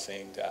without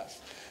seeing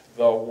death.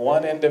 The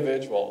one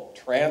individual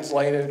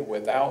translated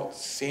without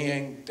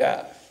seeing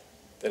death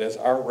that is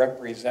our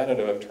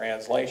representative of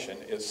translation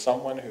is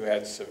someone who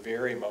had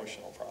severe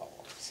emotional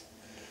problems.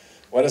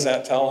 What does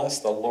that tell us?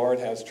 The Lord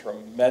has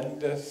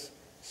tremendous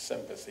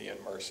sympathy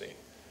and mercy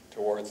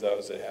towards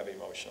those that have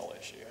emotional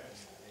issues.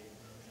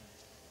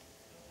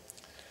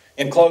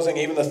 In closing,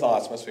 even the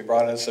thoughts must be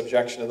brought into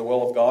subjection to the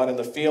will of God, and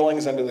the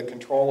feelings under the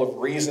control of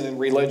reason and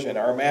religion.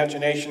 Our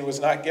imagination was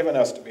not given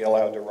us to be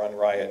allowed to run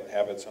riot and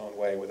have its own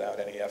way without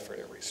any effort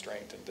at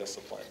restraint and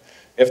discipline.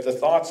 If the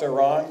thoughts are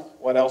wrong,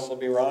 what else will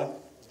be wrong?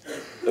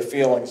 The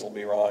feelings will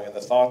be wrong, and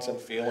the thoughts and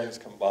feelings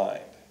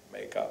combined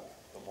make up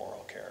the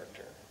moral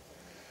character.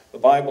 The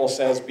Bible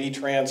says, be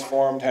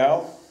transformed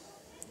how?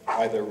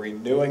 By the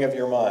renewing of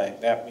your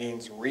mind. That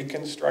means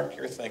reconstruct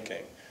your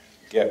thinking.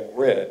 Get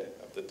rid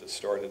of the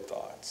distorted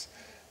thoughts.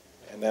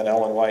 And then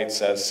Ellen White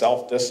says,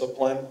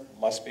 self-discipline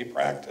must be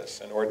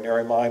practiced. An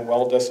ordinary mind,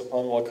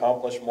 well-disciplined, will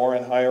accomplish more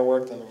and higher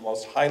work than the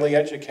most highly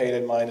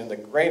educated mind and the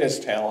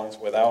greatest talents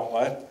without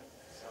what?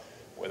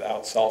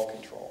 Without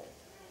self-control.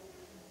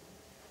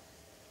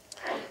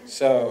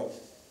 So,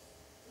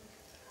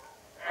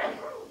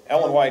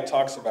 Ellen White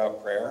talks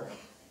about prayer,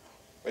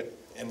 but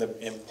in the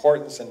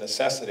importance and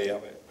necessity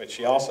of it. But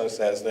she also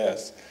says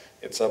this: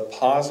 it's a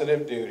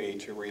positive duty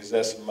to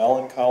resist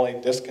melancholy,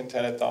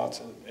 discontented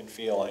thoughts and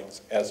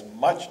feelings, as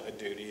much a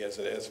duty as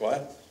it is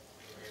what?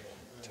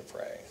 To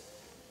pray.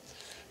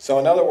 So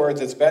in other words,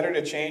 it's better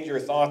to change your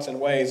thoughts and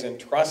ways and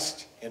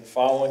trust in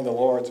following the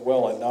Lord's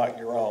will and not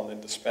your own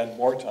than to spend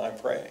more time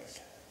praying.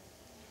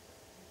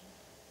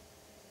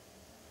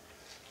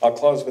 I'll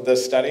close with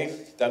this study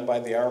done by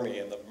the Army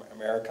in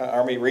America.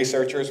 Army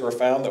researchers were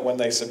found that when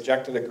they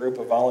subjected a group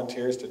of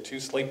volunteers to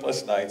 2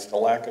 sleepless nights, the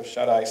lack of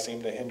shut-eye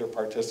seemed to hinder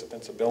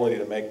participants' ability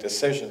to make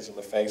decisions in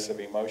the face of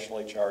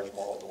emotionally charged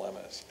moral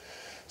dilemmas.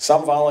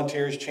 Some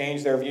volunteers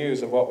changed their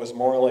views of what was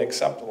morally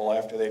acceptable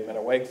after they'd been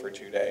awake for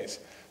 2 days.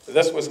 But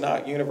this was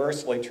not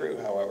universally true,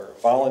 however.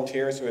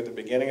 Volunteers who at the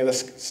beginning of the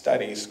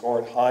study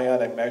scored high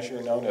on a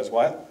measure known as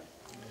what?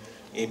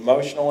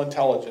 Emotional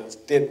intelligence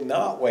did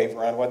not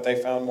waver on what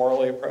they found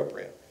morally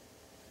appropriate.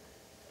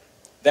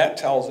 That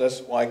tells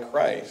us why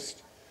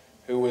Christ,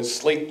 who was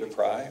sleep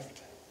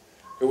deprived,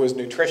 who was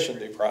nutrition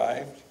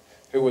deprived,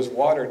 who was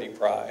water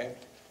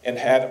deprived, and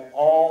had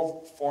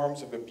all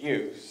forms of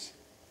abuse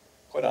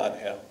put on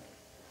him,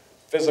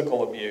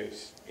 physical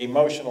abuse,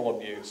 emotional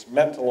abuse,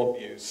 mental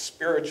abuse,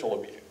 spiritual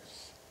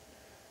abuse.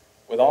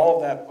 With all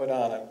of that put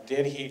on him,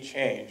 did he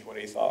change what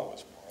he thought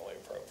was morally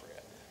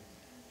appropriate?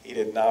 He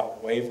did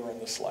not waver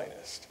in the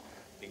slightest,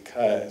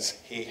 because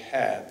he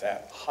had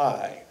that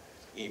high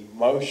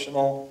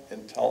emotional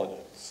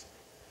intelligence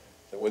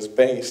that was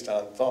based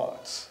on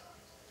thoughts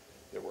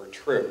that were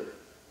true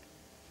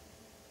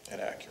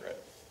and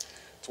accurate.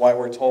 That's why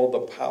we're told the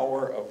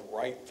power of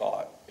right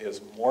thought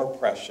is more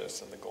precious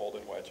than the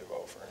golden wedge of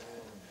Ophir.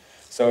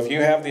 So if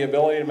you have the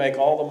ability to make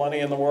all the money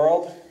in the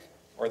world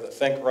or to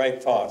think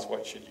right thoughts,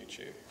 what should you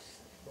choose?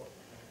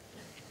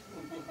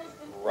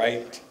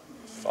 Right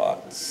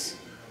thoughts.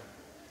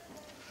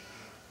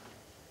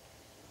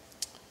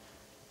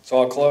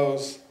 So I'll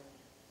close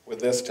with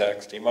this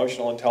text: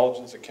 emotional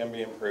intelligence that can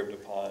be improved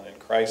upon. And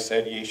Christ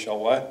said, ye shall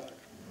what?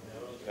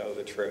 Know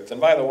the truth. And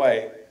by the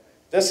way,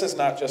 this is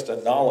not just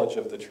a knowledge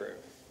of the truth.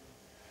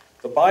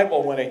 The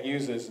Bible, when it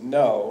uses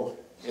know,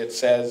 it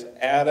says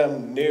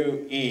Adam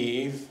knew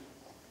Eve,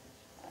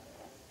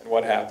 and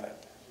what happened?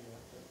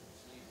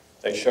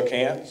 They shook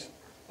hands?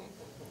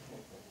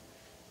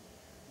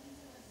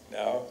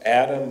 No,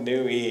 Adam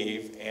knew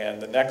Eve,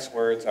 and the next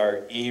words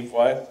are Eve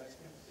what?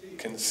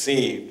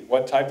 Conceived.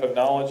 What type of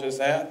knowledge is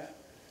that?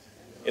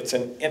 It's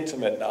an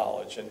intimate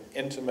knowledge, an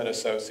intimate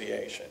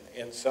association.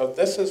 And so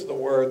this is the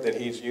word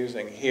that he's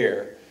using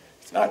here.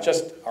 It's not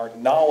just our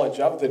knowledge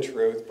of the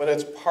truth, but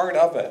it's part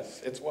of us.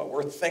 It's what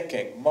we're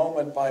thinking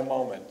moment by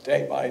moment,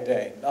 day by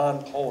day,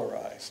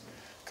 non-polarized,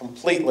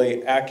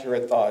 completely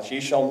accurate thoughts.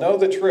 Ye shall know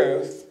the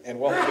truth, and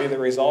what will be the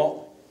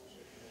result?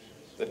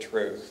 The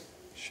truth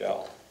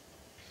shall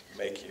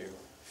make you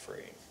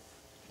free.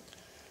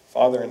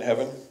 Father in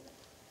heaven,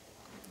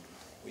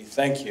 we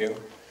thank you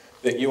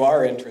that you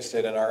are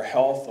interested in our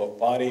health of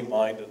body,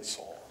 mind, and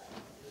soul.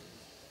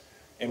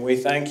 And we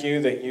thank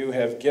you that you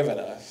have given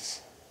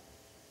us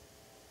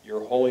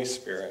your Holy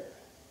Spirit,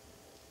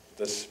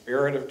 the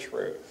Spirit of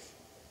truth,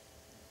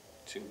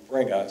 to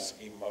bring us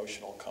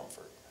emotional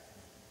comfort.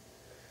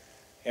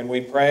 And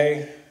we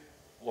pray,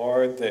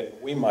 Lord,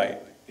 that we might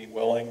be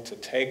willing to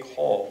take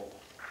hold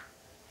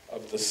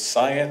of the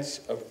science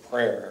of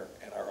prayer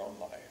in our own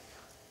life.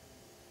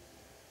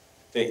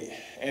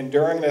 And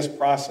during this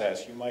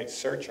process, you might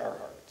search our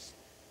hearts,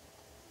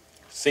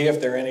 see if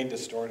there any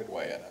distorted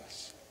way in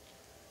us,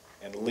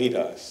 and lead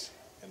us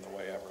in the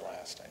way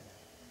everlasting.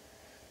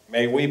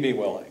 May we be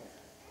willing,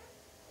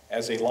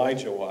 as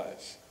Elijah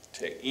was,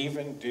 to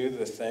even do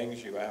the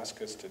things you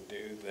ask us to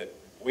do that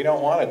we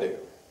don't want to do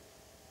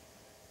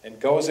and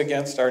goes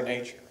against our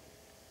nature.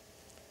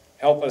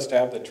 Help us to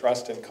have the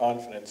trust and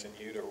confidence in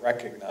you to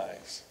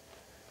recognize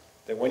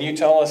that when you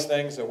tell us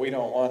things that we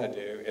don't want to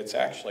do, it's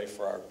actually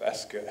for our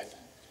best good.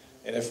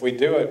 And if we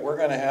do it, we're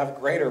going to have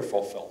greater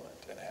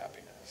fulfillment and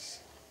happiness.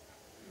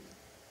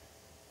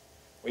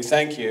 We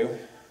thank you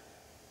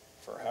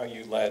for how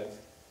you led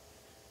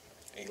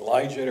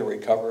Elijah to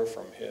recover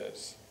from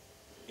his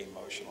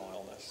emotional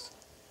illness.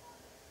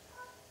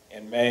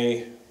 And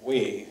may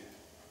we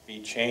be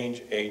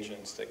change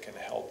agents that can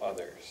help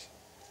others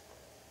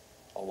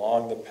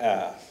along the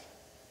path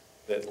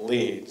that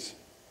leads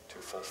to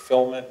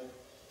fulfillment,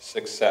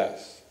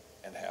 success,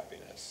 and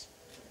happiness.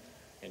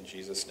 In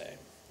Jesus' name,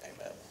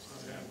 amen.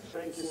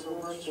 Thank you so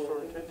much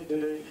for attending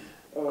today.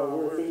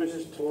 We're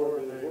finished for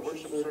the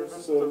worship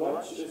service. The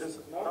lunch is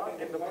not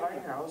in the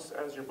Pine House,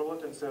 as your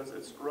bulletin says.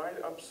 It's right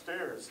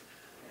upstairs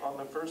on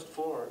the first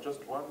floor,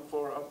 just one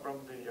floor up from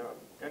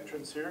the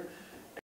entrance here.